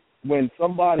feeling when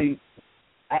somebody's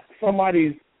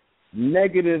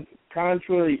negative,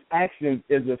 contrary actions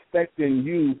is affecting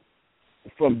you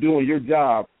from doing your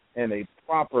job in a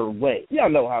proper way? Y'all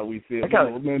know how we feel.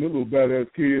 Oh, man, that little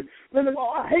badass kid. Man,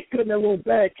 I hate cutting that little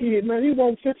bad kid, man. He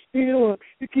won't sit still, and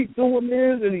he keep doing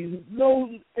this, and he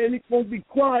won't be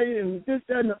quiet, and this,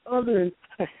 that, and the other. And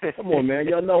come on, man.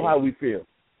 Y'all know how we feel.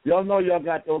 Y'all know y'all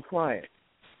got those clients.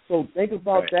 So think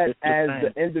about that as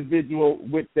the individual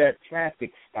with that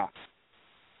traffic stop.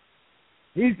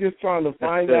 He's just trying to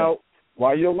find out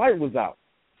why your light was out.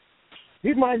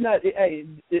 He might not.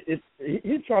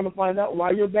 He's trying to find out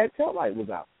why your back tail light was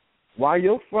out, why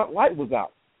your front light was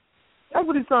out. That's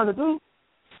what he's trying to do.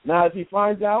 Now, if he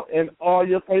finds out and all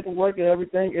your paperwork and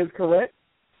everything is correct,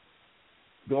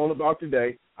 going about your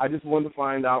day, I just wanted to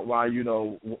find out why your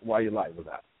light was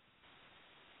out.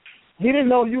 He didn't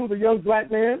know you was a young black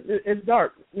man. It's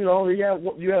dark. You know,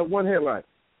 you have one headlight.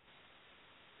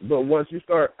 But once you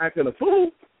start acting a fool,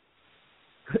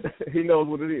 he knows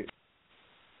what it is.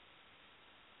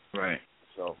 Right.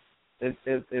 So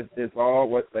it's all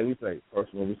what we say,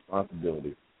 personal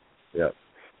responsibility. Yeah.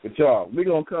 But y'all, we're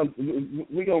gonna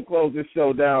close this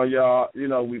show down, y'all. You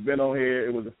know, we've been on here.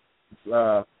 It was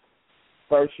the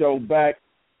first show back,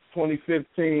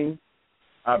 2015.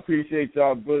 I appreciate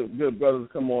y'all good brothers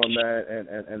come on, man,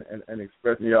 and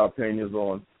expressing your opinions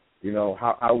on, you know,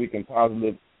 how we can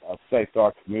positively affect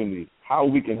our community, how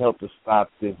we can help to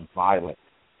stop this violence.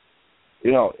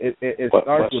 You know, it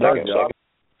starts with us, y'all.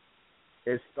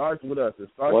 It starts with us. It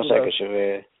starts with us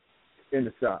in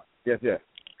the shop. Yes.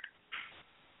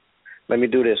 Let me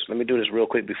do this real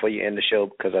quick before you end the show,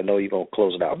 because I know you're going to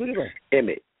close it out.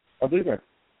 Emmett. I'll do that.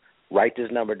 Write this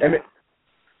number down.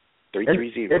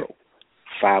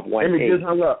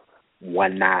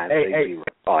 330-518-1930.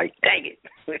 All right, dang it.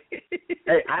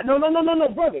 Hey, no,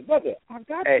 brother. I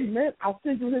got you, man. I'll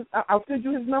send you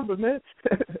his number, man.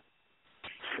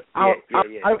 Do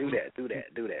that.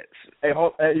 Hey,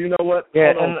 you know what?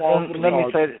 Yeah, and let me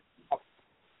say this.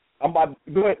 I'm about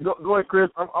to, go ahead, Chris.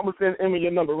 I'm gonna send Emmy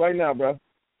your number right now, bro.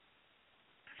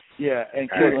 Yeah, and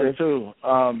Caitlin too.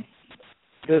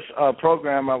 This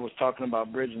program I was talking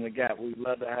about, Bridging the Gap, we'd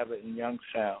love to have it in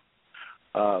Youngstown.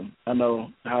 I know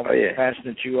how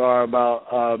passionate you are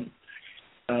about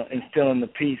instilling the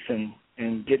peace and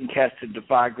getting cats to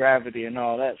defy gravity and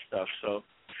all that stuff. So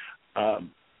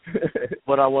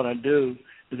what I want to do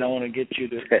is I want to get you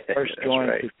to first join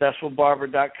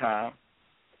successfulbarber.com.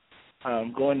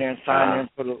 Go in there and sign in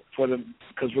for the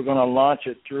because we're going to launch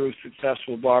it through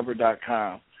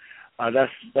successfulbarber.com.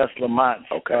 That's Lamont's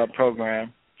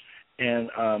program, and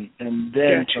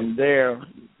then from there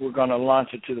we're going to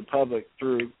launch it to the public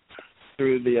through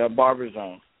the Barber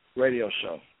Zone radio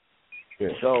show. Yeah.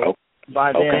 So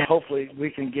by then, hopefully, we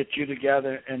can get you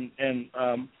together and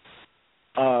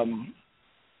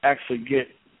actually get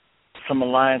some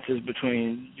alliances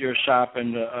between your shop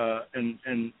and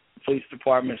the police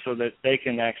department so that they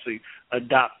can actually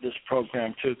adopt this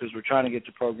program too, because we're trying to get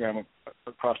the program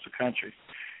across the country.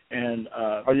 And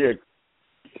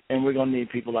and we're gonna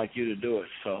need people like you to do it.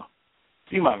 So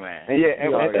you my man. And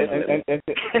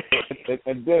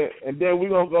then we're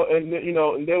gonna go and then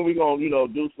we're gonna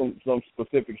do some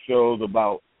specific shows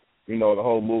about the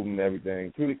whole movement and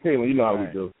everything. Caitlin, you know how we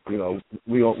do. We gonna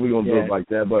do it like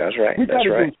that. But that's right. We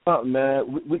gotta do something,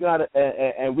 man. We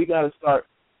gotta start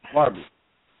barbering.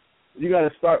 You got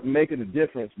to start making a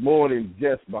difference more than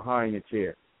just behind your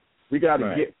chair. We got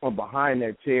to get from behind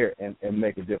that chair and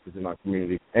make a difference in our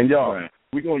community. And, y'all,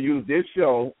 we're going to use this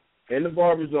show in the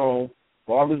Barber Zone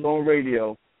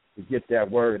Radio, to get that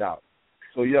word out.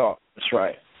 So, y'all. That's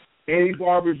right. Any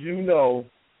barbers you know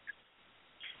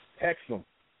text them.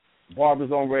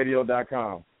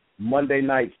 barbersonradio.com. Monday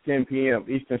nights, 10 p.m.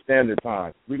 Eastern Standard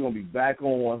Time. We're going to be back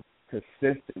on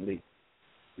consistently.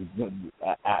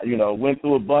 Went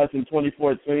through a bunch in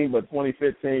 2014, but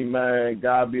 2015, man,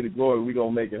 God be the glory, we're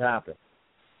going to make it happen.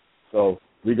 So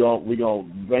we're gonna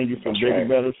bring you some bigger,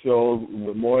 better shows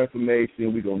with more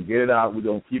information. We're going to get it out. We're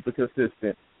going to keep it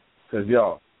consistent. Because,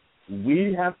 y'all,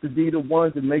 we have to be the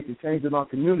ones that make the change in our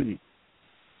community.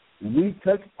 We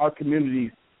touch our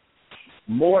communities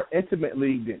more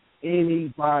intimately than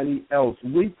anybody else.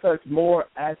 We touch more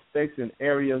aspects and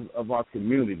areas of our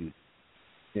community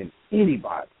than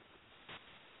anybody.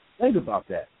 Think about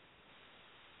that.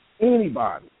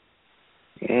 Anybody.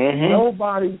 Mm-hmm.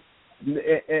 Nobody,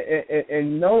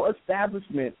 and no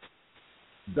establishment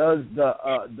does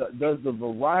the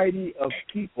variety of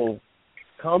people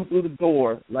come through the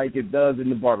door like it does in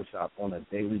the barbershop on a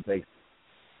daily basis.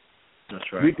 That's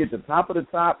right. We get the top of the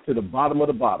top to the bottom of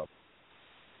the bottom.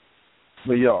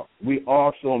 But, y'all, we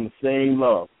all show them the same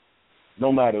love.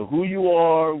 No matter who you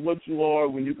are, what you are,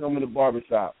 when you come in the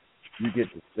barbershop, you get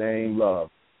the same love.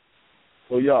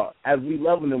 So, y'all, as we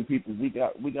loving them people, we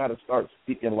got to start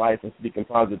speaking life and speaking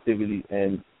positivity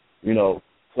and,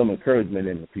 some encouragement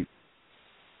in the people.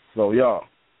 So, y'all,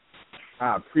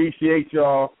 I appreciate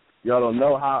y'all. Y'all don't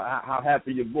know how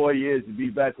happy your boy is to be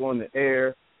back on the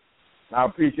air. I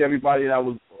appreciate everybody that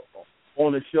was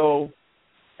on the show,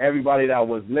 everybody that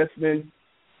was listening.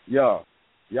 Y'all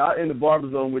in the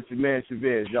Barber Zone with your man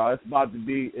Chavez. Y'all, it's about to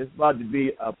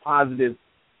be a positive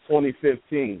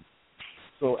 2015.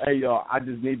 So, hey, y'all, I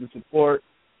just need the support,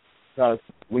 because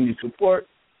when you support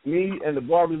me and the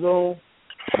Barber Zone,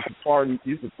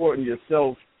 you're supporting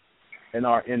yourself and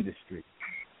our industry.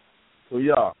 So,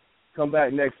 y'all, come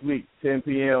back next week, 10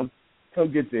 p.m.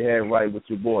 Come get your head right with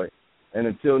your boy. And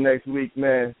until next week,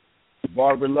 man,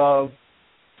 Barber love,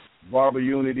 Barber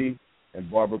unity, and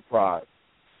Barber pride.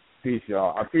 Peace,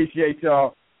 y'all. I appreciate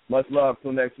y'all. Much love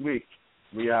till next week.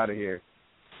 We out of here.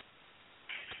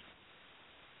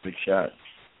 Big shot.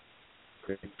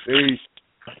 Peace.